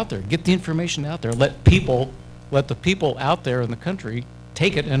stuff out there, get the information out there, let the people out there in the country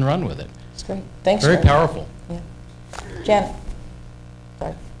take it and run with it. That's great. Thanks. Very powerful. Yeah. Janet.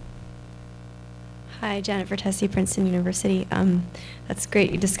 Sorry. Hi, Janet Vertesi, Princeton University. That's great.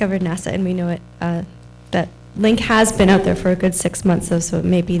 You discovered NASA, and we know it. That link has been out there for a good 6 months, though, so it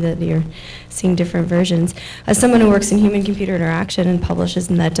may be that you're seeing different versions. As someone who works in human-computer interaction and publishes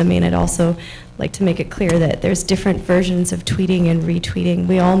in that domain, I'd also like to make it clear that there's different versions of tweeting and retweeting.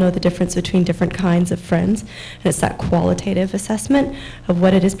 We all know the difference between different kinds of friends, and it's that qualitative assessment of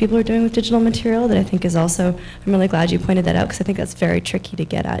what it is people are doing with digital material that I think is also, I'm really glad you pointed that out, because I think that's very tricky to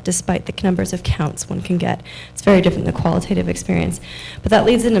get at, despite the numbers of counts one can get. It's very different than the qualitative experience. But that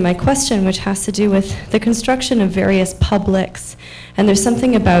leads into my question, which has to do with the construction of various publics. And there's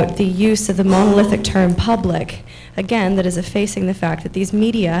something about the use of the monolithic term public, again, that is effacing the fact that these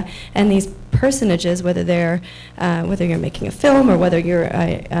media and these personages, whether you're making a film or whether you're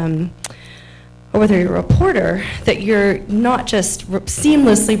a reporter, that you're not just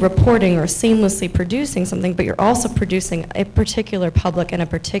seamlessly reporting or seamlessly producing something, but you're also producing a particular public and a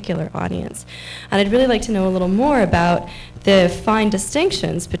particular audience. And I'd really like to know a little more about the fine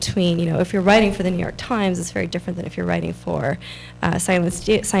distinctions between, you know, if you're writing for the New York Times, it's very different than if you're writing for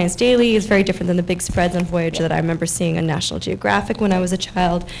Science Daily. It's very different than the big spreads on Voyager that I remember seeing on National Geographic when I was a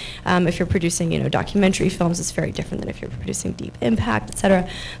child. If you're producing, you know, documentary films, it's very different than if you're producing Deep Impact, et cetera.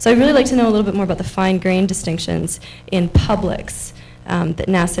 So I'd really like to know a little bit more about the fine-grained distinctions in publics that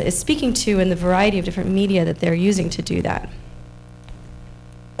NASA is speaking to and the variety of different media that they're using to do that.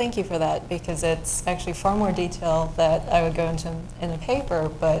 Thank you for that, because it's actually far more detail that I would go into in a paper,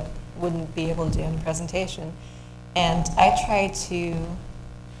 but wouldn't be able to do in a presentation. And I try to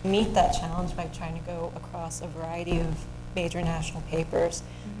meet that challenge by trying to go across a variety of major national papers.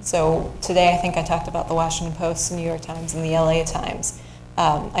 So today I think I talked about the Washington Post, the New York Times, and the LA Times.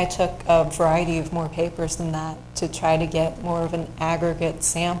 I took a variety of more papers than that to try to get more of an aggregate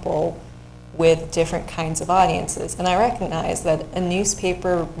sample with different kinds of audiences. And I recognize that a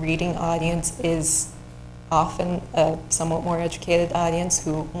newspaper reading audience is often a somewhat more educated audience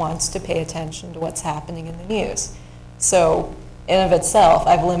who wants to pay attention to what's happening in the news. So in and of itself,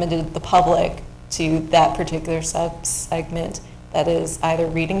 I've limited the public to that particular sub-segment that is either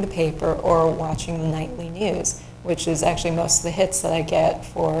reading the paper or watching the nightly news, which is actually most of the hits that I get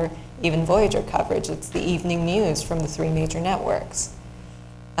for even Voyager coverage. It's the evening news from the 3 major networks.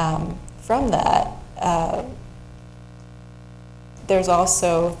 From that, there's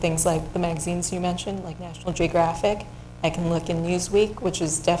also things like the magazines you mentioned, like National Geographic. I can look in Newsweek, which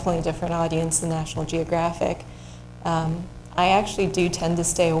is definitely a different audience than National Geographic. I actually do tend to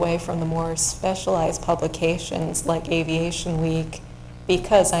stay away from the more specialized publications like Aviation Week,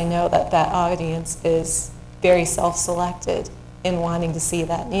 because I know that that audience is very self-selected in wanting to see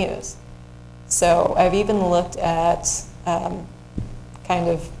that news. So I've even looked at kind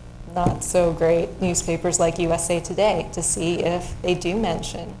of not so great newspapers like USA Today to see if they do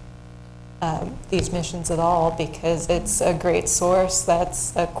mention these missions at all, because it's a great source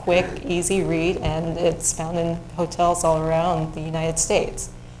that's a quick, easy read, and it's found in hotels all around the United States.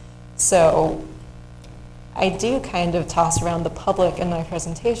 So I do kind of toss around the public in my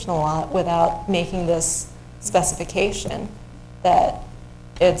presentation a lot without making this specification that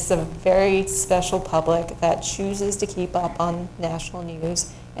it's a very special public that chooses to keep up on national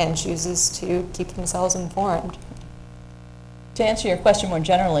news and chooses to keep themselves informed. To answer your question more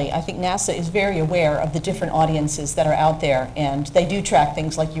generally, I think NASA is very aware of the different audiences that are out there, and they do track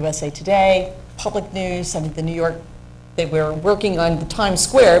things like USA Today, public news. I mean, the New York, they were working on the Times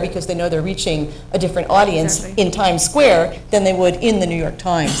Square because they know they're reaching a different audience in Times Square than they would in the New York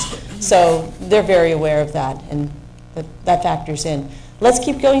Times. So they're very aware of that, and that factors in. Let's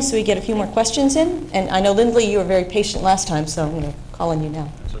keep going so we get a few more questions in. And I know, Lindley, you were very patient last time, so I'm going to call on you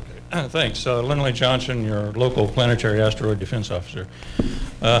now. Thanks. Lindley Johnson, your local planetary asteroid defense officer.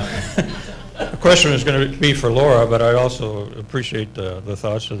 The question is going to be for Laura, but I also appreciate the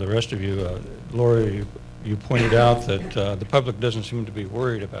thoughts of the rest of you. Laura, you pointed out that the public doesn't seem to be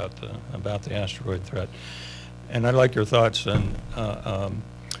worried about the asteroid threat. And I'd like your thoughts on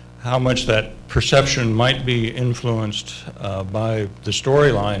how much that perception might be influenced by the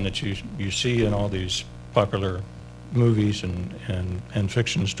storyline that you see in all these popular movies and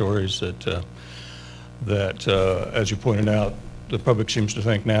fiction stories that as you pointed out, the public seems to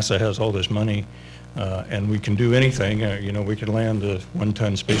think NASA has all this money and we can do anything. You know, we can land a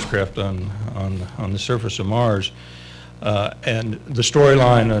 1-ton spacecraft on the surface of Mars. And the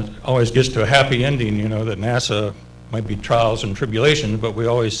storyline always gets to a happy ending, you know, that NASA might be trials and tribulations, but we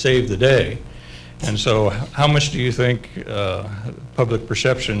always save the day. And so how much do you think public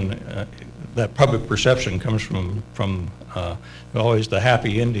perception that public perception comes from always the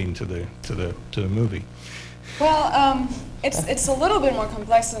happy ending to the movie? Well, it's a little bit more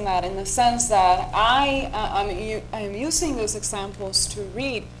complex than that, in the sense that I am using those examples to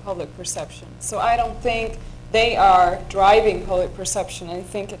read public perception. So I don't think they are driving public perception. I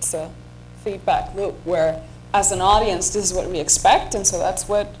think it's a feedback loop where, as an audience, this is what we expect, and so that's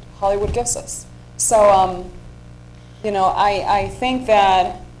what Hollywood gives us. So, you know, I think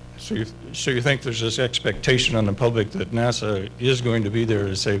that. So you think there's this expectation on the public that NASA is going to be there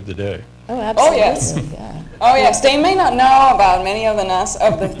to save the day? Oh, absolutely. Oh, yes. Yeah. Oh, yes. They may not know about many of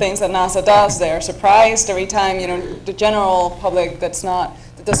the things that NASA does. They're surprised every time, you know, the general public that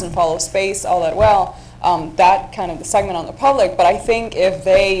doesn't follow space all that well, that kind of the segment on the public. But I think if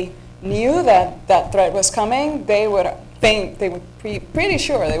they knew that that threat was coming, they would pretty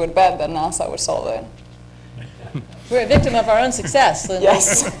sure they would bet that NASA would solve it. We're a victim of our own success, Lindley.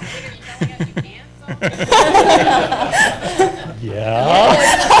 Yes. Yeah.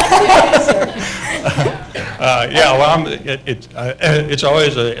 Yeah, well, it's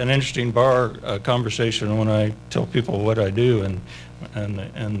always an interesting bar conversation when I tell people what I do, and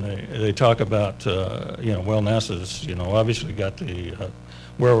they talk about, you know, well, NASA's, you know, obviously got the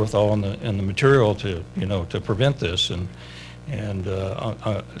wherewithal and the material to, you know, to prevent this, and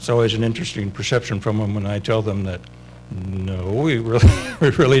it's always an interesting perception from them when I tell them that, no, we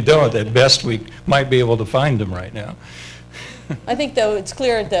really don't. At best, we might be able to find them right now. I think, though, it's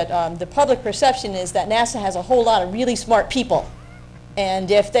clear that the public perception is that NASA has a whole lot of really smart people.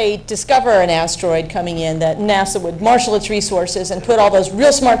 And if they discover an asteroid coming in, that NASA would marshal its resources and put all those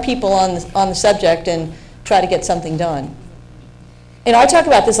real smart people on the subject and try to get something done. You know, I talk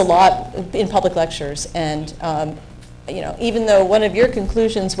about this a lot in public lectures, and you know, even though one of your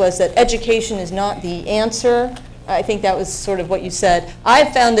conclusions was that education is not the answer I think that was sort of what you said.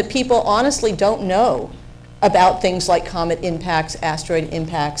 I've found that people honestly don't know about things like comet impacts, asteroid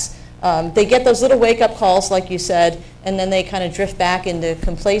impacts. They get those little wake-up calls, like you said, and then they kind of drift back into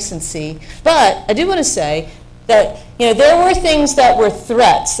complacency. But I do want to say that, you know, there were things that were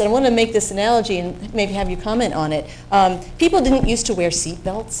threats, and I want to make this analogy and maybe have you comment on it. People didn't used to wear seat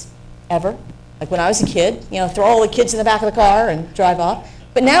belts, ever. Like when I was a kid, you know, throw all the kids in the back of the car and drive off.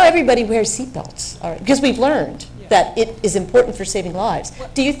 But now everybody wears seat belts, because we've learned that it is important for saving lives.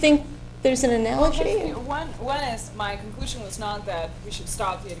 Do you think there's an analogy? One is, my conclusion was not that we should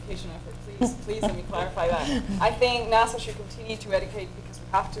stop the education effort. Please let me clarify that. I think NASA should continue to educate because we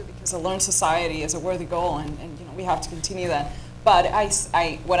have to, because a learned society is a worthy goal, and you know, we have to continue that. But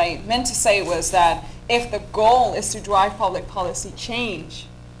what I meant to say was that if the goal is to drive public policy change,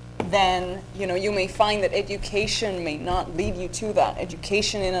 then you know, you may find that education may not lead you to that.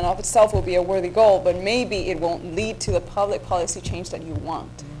 Education in and of itself will be a worthy goal, but maybe it won't lead to the public policy change that you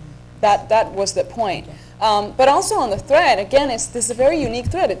want. That was the point. But also on the threat, again, this is a very unique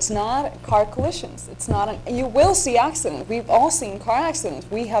threat. It's not car collisions. It's not you will see accidents. We've all seen car accidents.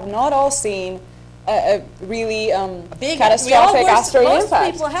 We have not all seen a really big catastrophic asteroid impact.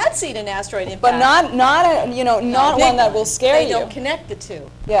 Most people had seen an asteroid impact, but not one that will scare you. They don't connect the two.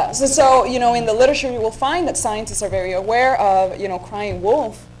 Yeah. So you know, in the literature, you will find that scientists are very aware of, you know, crying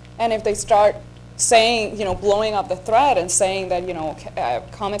wolf, and if they start saying, you know, blowing up the threat and saying that, you know,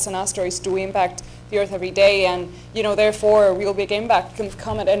 comets and asteroids do impact the Earth every day, and you know, therefore a real big impact can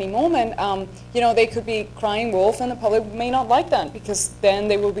come at any moment. You know, they could be crying wolf, and the public may not like that because then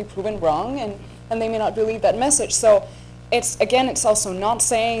they will be proven wrong, and they may not believe that message. So it's also not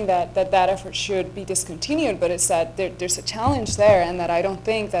saying that effort should be discontinued, but it's that there's a challenge there, and that I don't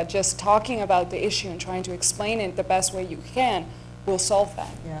think that just talking about the issue and trying to explain it the best way you can will solve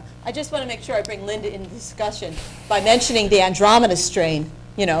that. Yeah. I just want to make sure I bring Linda into the discussion by mentioning the Andromeda strain,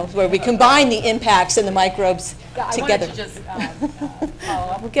 you know, where we combine the impacts and the microbes together. I wanted to just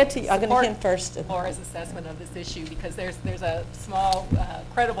follow up. We'll get to you. I'm going to him first. Laura's assessment of this issue, because there's a small,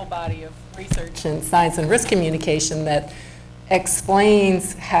 credible body of research in science and risk communication that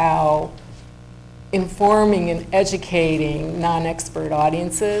explains how informing and educating non-expert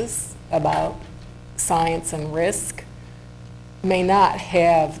audiences about science and risk may not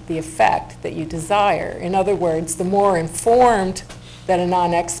have the effect that you desire. In other words, the more informed that a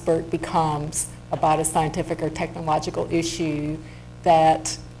non-expert becomes about a scientific or technological issue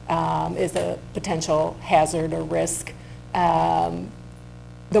that is a potential hazard or risk, the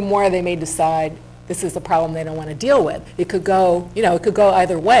more they may decide this is a problem they don't want to deal with. It could go, you know, it could go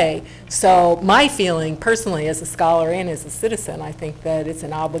either way. So my feeling personally as a scholar and as a citizen, I think that it's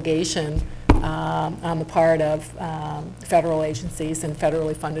an obligation on the part of federal agencies and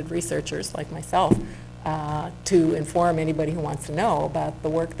federally funded researchers like myself to inform anybody who wants to know about the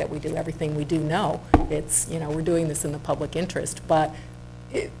work that we do. Everything we do know. It's, you know, we're doing this in the public interest, but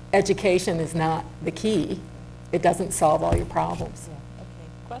education is not the key. It doesn't solve all your problems. Yeah. Okay.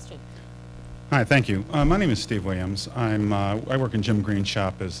 Question. Hi, thank you. My name is Steve Williams. I work in Jim Green's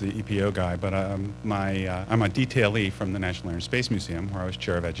shop as the EPO guy, but I'm a detailee from the National Air and Space Museum, where I was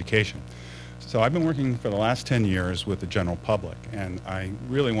chair of education. So I've been working for the last 10 years with the general public, and I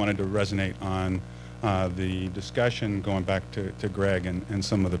really wanted to resonate on the discussion going back to Greg and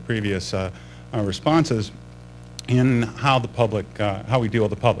some of the previous responses in how the public, how we deal with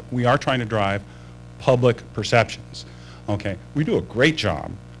the public. We are trying to drive public perceptions. Okay, we do a great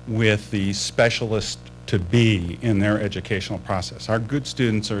job with the specialists to be in their educational process. Our good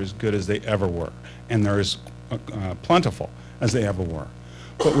students are as good as they ever were, and they're as plentiful as they ever were.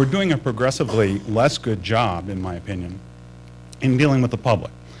 But we're doing a progressively less good job, in my opinion, in dealing with the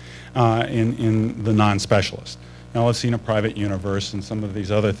public, in the non-specialist. Now, let's see, in a private universe and some of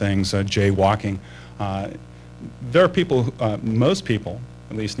these other things, jaywalking, there are people, most people,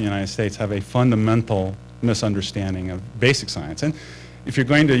 at least in the United States, have a fundamental misunderstanding of basic science. And if you're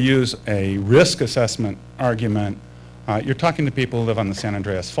going to use a risk assessment argument, you're talking to people who live on the San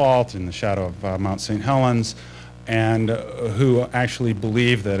Andreas Fault in the shadow of Mount St. Helens, and who actually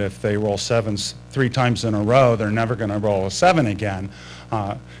believe that if they roll sevens 3 times in a row, they're never going to roll a 7 again.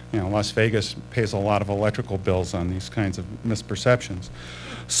 You know, Las Vegas pays a lot of electrical bills on these kinds of misperceptions.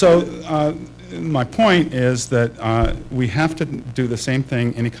 So my point is that we have to do the same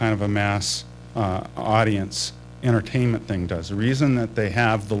thing any kind of a mass audience entertainment thing does. The reason that they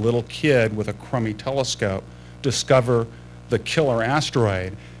have the little kid with a crummy telescope discover the killer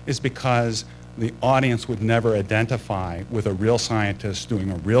asteroid is because the audience would never identify with a real scientist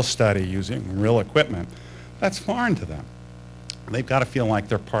doing a real study using real equipment. That's foreign to them. They've got to feel like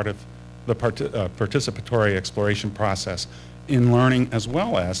they're part of the participatory exploration process in learning as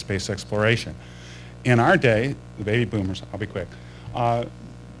well as space exploration. In our day, the baby boomers, I'll be quick,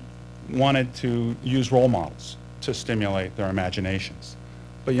 wanted to use role models to stimulate their imaginations.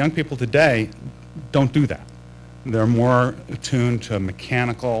 But young people today don't do that. They're more attuned to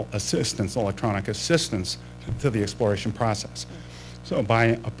mechanical assistance, electronic assistance to the exploration process. So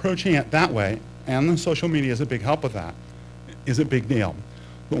by approaching it that way, and the social media is a big help with that, is a big deal.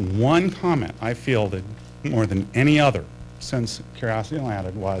 The one comment I fielded more than any other since Curiosity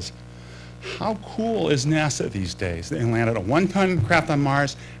landed was, how cool is NASA these days? They landed a 1-ton craft on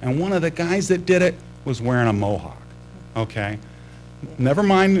Mars, and one of the guys that did it was wearing a mohawk, okay? Never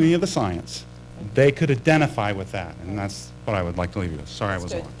mind any of the science. They could identify with that, and that's what I would like to leave you with. Sorry, I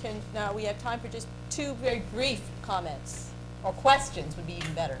was long. Now we have time for just 2 very brief comments, or questions would be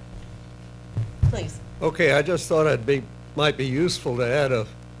even better. Please. Okay, I just thought might be useful to add a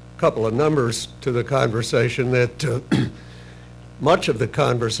couple of numbers to the conversation. That much of the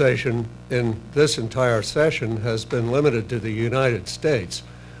conversation in this entire session has been limited to the United States,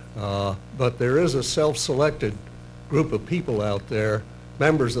 but there is a self-selected group of people out there,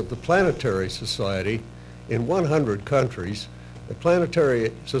 members of the Planetary Society in 100 countries. The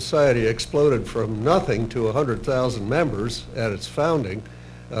Planetary Society exploded from nothing to 100,000 members at its founding.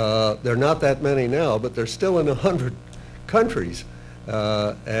 There are not that many now, but they're still in 100 countries,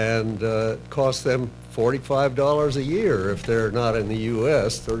 and it costs them $45 a year if they're not in the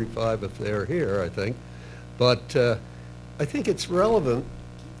U.S., $35 if they're here, I think. But I think it's relevant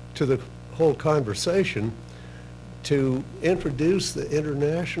to the whole conversation to introduce the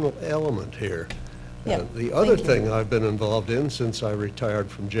international element here. The other thing I've been involved in since I retired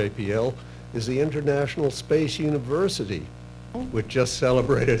from JPL is the International Space University, which just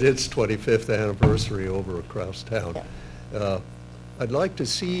celebrated its 25th anniversary over across town. I'd like to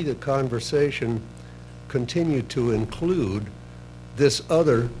see the conversation continue to include this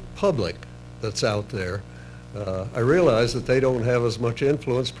other public that's out there. I realize that they don't have as much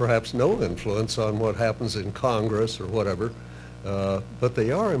influence, perhaps no influence, on what happens in Congress or whatever, but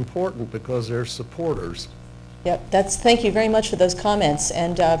they are important because they're supporters. Yep, thank you very much for those comments.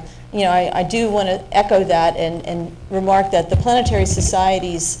 And you know, I do want to echo that and remark that the Planetary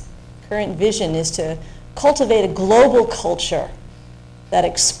Society's current vision is to cultivate a global culture that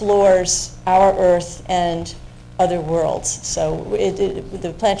explores our Earth and other worlds. So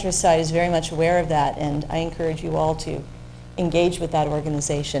the Planetary Society is very much aware of that, and I encourage you all to engage with that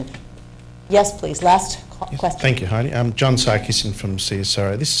organization. Yes, please, last question. Thank you, Heidi. I'm John Sarkisian from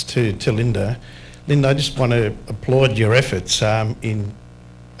CSIRO. This is to Linda. Linda, I just want to applaud your efforts in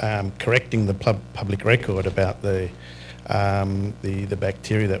correcting the public record about the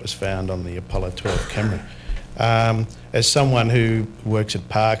bacteria that was found on the Apollo 12 camera. As someone who works at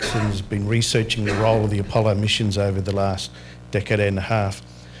Parkes and has been researching the role of the Apollo missions over the last decade and a half,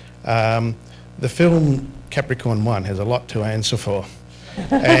 the film Capricorn 1 has a lot to answer for.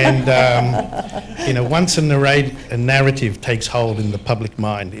 And you know, once a narrative takes hold in the public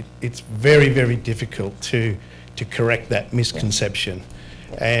mind, it's very, very difficult to correct that misconception.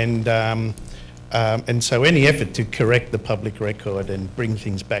 And so any effort to correct the public record and bring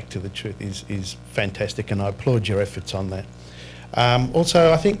things back to the truth is fantastic, and I applaud your efforts on that.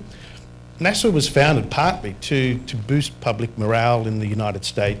 Also, I think NASA was founded partly to boost public morale in the United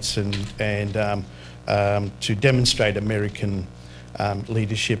States and to demonstrate American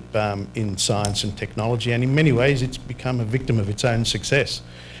leadership in science and technology, and in many ways it's become a victim of its own success.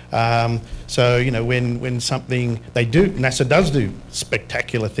 So, you know, when something, NASA does do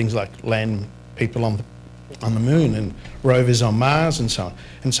spectacular things like land people on the moon and rovers on Mars and so on.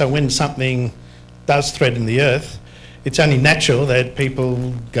 And so when something does threaten the Earth, it's only natural that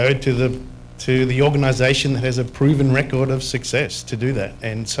people go to the organisation that has a proven record of success to do that.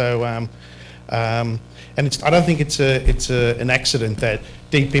 And so, and I don't think it's an accident that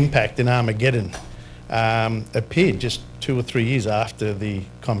Deep Impact in Armageddon appeared just 2 or 3 years after the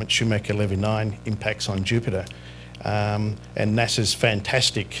comet Shoemaker-Levy 9 impacts on Jupiter, and NASA's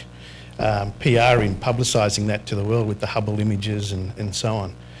fantastic PR in publicising that to the world with the Hubble images and so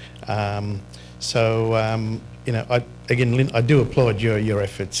on. You know, again, Lynn, I do applaud your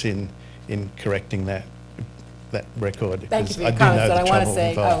efforts in correcting that record. Thank you for your comments, but I want to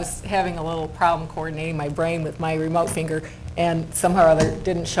say I was having a little problem coordinating my brain with my remote finger, and somehow or other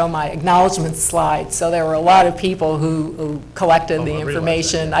didn't show my acknowledgement slide. So there were a lot of people who collected the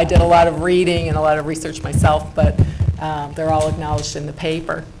information. I did a lot of reading and a lot of research myself, but they're all acknowledged in the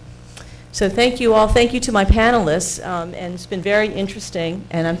paper. So thank you all. Thank you to my panelists, and it's been very interesting.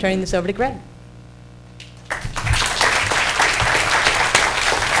 And I'm turning this over to Greg.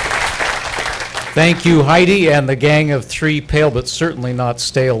 Thank you, Heidi, and the gang of three pale but certainly not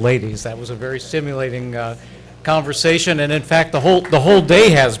stale ladies. That was a very stimulating conversation, and in fact, the whole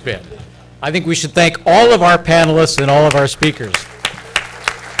day has been. I think we should thank all of our panelists and all of our speakers.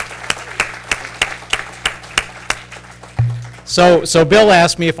 So Bill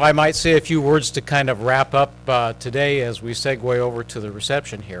asked me if I might say a few words to kind of wrap up today as we segue over to the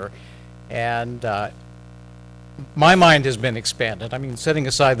reception here. And my mind has been expanded. I mean, setting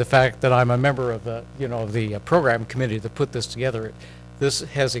aside the fact that I'm a member of the, the program committee that put this together, this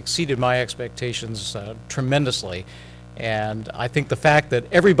has exceeded my expectations tremendously. And I think the fact that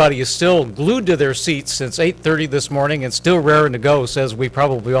everybody is still glued to their seats since 8:30 this morning and still raring to go says we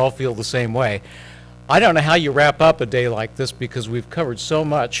probably all feel the same way. I don't know how you wrap up a day like this because we've covered so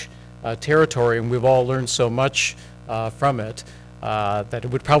much territory and we've all learned so much from it that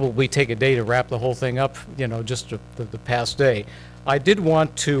it would probably take a day to wrap the whole thing up, just the past day. I did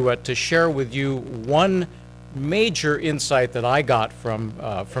want to share with you one major insight that I got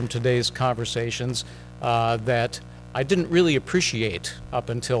from today's conversations that I didn't really appreciate up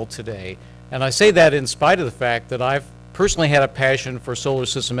until today. And I say that in spite of the fact that I've personally had a passion for solar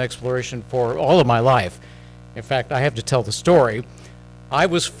system exploration for all of my life. In fact, I have to tell the story. I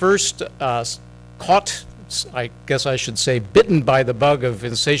was first caught, I guess I should say, bitten by the bug of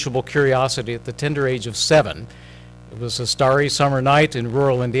insatiable curiosity at the tender age of 7. It was a starry summer night in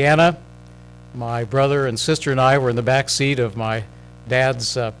rural Indiana. My brother and sister and I were in the back seat of my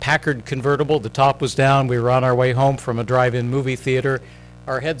dad's Packard convertible. The top was down. We were on our way home from a drive-in movie theater.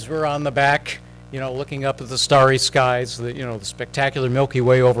 Our heads were on the back, looking up at the starry skies, the spectacular Milky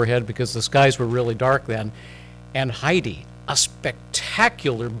Way overhead because the skies were really dark then. And Heidi, a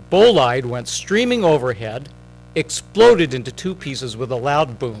spectacular bolide, went streaming overhead, exploded into 2 pieces with a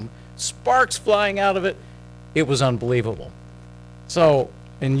loud boom, sparks flying out of it. It was unbelievable. So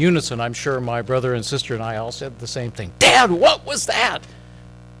in unison, I'm sure my brother and sister and I all said the same thing. Dad, what was that?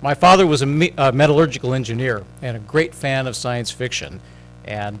 My father was a metallurgical engineer and a great fan of science fiction.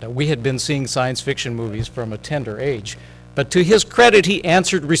 And we had been seeing science fiction movies from a tender age. But to his credit, he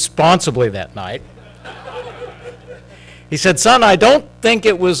answered responsibly that night. He said, son, I don't think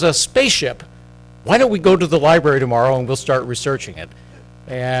it was a spaceship. Why don't we go to the library tomorrow and we'll start researching it?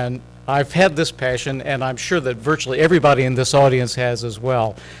 And I've had this passion, and I'm sure that virtually everybody in this audience has as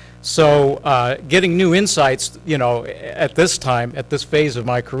well. So getting new insights, at this time, at this phase of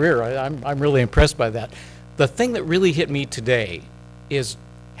my career, I'm really impressed by that. The thing that really hit me today is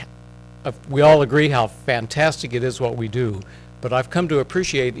we all agree how fantastic it is what we do, but I've come to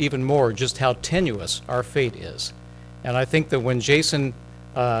appreciate even more just how tenuous our fate is. And I think that when Jason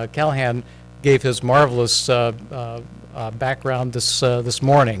Callahan gave his marvelous background this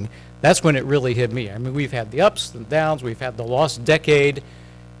morning, that's when it really hit me. I mean, we've had the ups and downs, we've had the lost decade,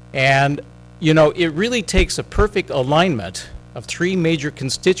 and it really takes a perfect alignment of 3 major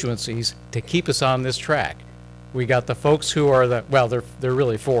constituencies to keep us on this track. We got the folks who are they're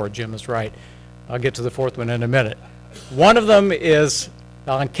really 4, Jim is right. I'll get to the 4th one in a minute. One of them is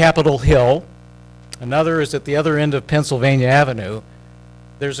on Capitol Hill. Another is at the other end of Pennsylvania Avenue.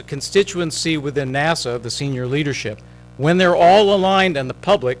 There's a constituency within NASA, the senior leadership. When they're all aligned and the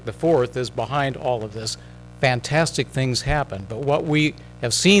public, the 4th, is behind all of this, fantastic things happen. But what we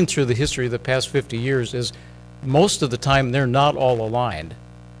have seen through the history of the past 50 years is most of the time they're not all aligned.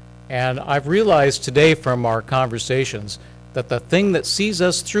 And I've realized today from our conversations that the thing that sees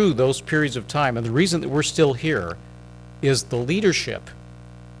us through those periods of time, and the reason that we're still here, is the leadership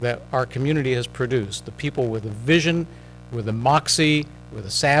that our community has produced, the people with a vision, with a moxie, with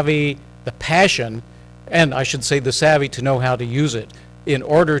a savvy, the passion, and I should say the savvy to know how to use it in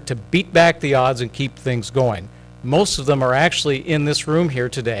order to beat back the odds and keep things going. Most of them are actually in this room here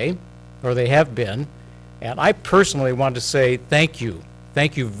today, or they have been, and I personally want to say thank you.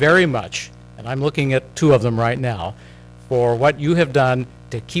 Thank you very much, and I'm looking at 2 of them right now, for what you have done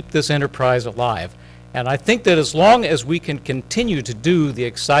to keep this enterprise alive. And I think that as long as we can continue to do the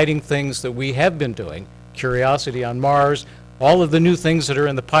exciting things that we have been doing, Curiosity on Mars, all of the new things that are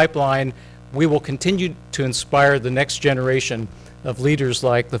in the pipeline, we will continue to inspire the next generation of leaders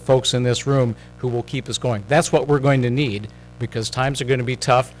like the folks in this room who will keep us going. That's what we're going to need, because times are going to be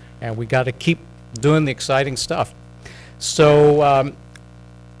tough, and we got to keep doing the exciting stuff. So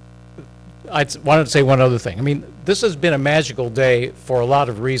I wanted to say one other thing. I mean, this has been a magical day for a lot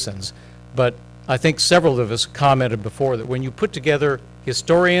of reasons, but I think several of us commented before that when you put together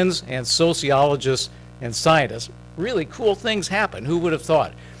historians and sociologists and scientists, really cool things happen. Who would have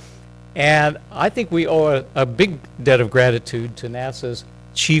thought? And I think we owe a big debt of gratitude to NASA's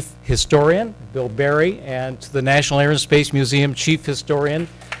chief historian, Bill Berry, and to the National Air and Space Museum chief historian,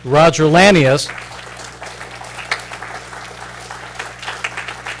 Roger Lanius,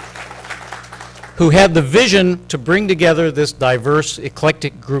 who had the vision to bring together this diverse,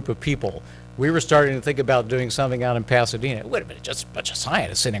 eclectic group of people. We were starting to think about doing something out in Pasadena. Wait a minute, just a bunch of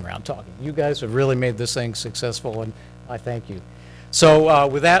scientists sitting around talking. You guys have really made this thing successful, and I thank you. So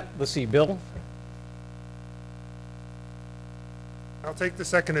with that, let's see, Bill. I'll take the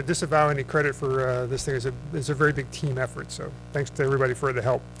second to disavow any credit for this thing. It's a very big team effort, so thanks to everybody for the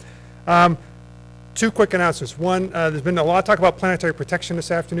help. Two quick announcements. One, there's been a lot of talk about planetary protection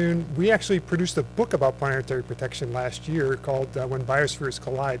this afternoon. We actually produced a book about planetary protection last year called When Biospheres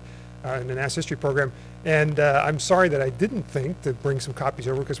Collide in the NASA history program. And I'm sorry that I didn't think to bring some copies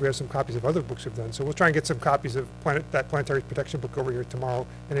over because we have some copies of other books we've done. So we'll try and get some copies of that planetary protection book over here tomorrow.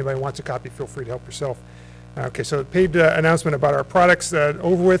 Anybody wants a copy, feel free to help yourself. Okay, so paid announcement about our products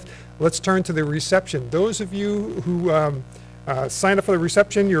over with. Let's turn to the reception. Those of you who signed up for the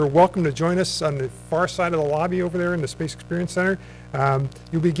reception, you're welcome to join us on the far side of the lobby over there in the Space Experience Center.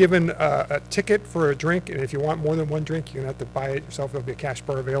 You'll be given a ticket for a drink, and if you want more than one drink, you're going to have to buy it yourself. There'll be a cash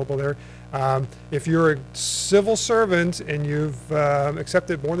bar available there. If you're a civil servant and you've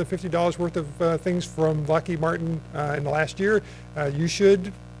accepted more than $50 worth of things from Lockheed Martin in the last year, you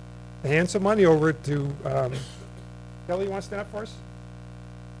should hand some money over to Kelly. You want to stand up for us?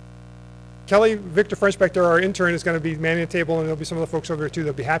 Kelly, Victor French back there, our intern, is going to be manning the table, and there'll be some of the folks over there too.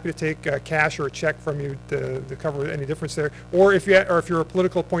 They'll be happy to take cash or a check from you to cover any difference there. Or if you're a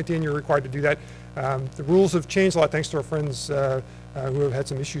political appointee and you're required to do that. The rules have changed a lot thanks to our friends who have had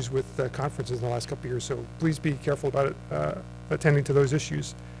some issues with conferences in the last couple of years. So please be careful about it, attending to those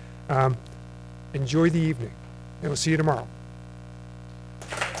issues. Enjoy the evening, and we'll see you tomorrow.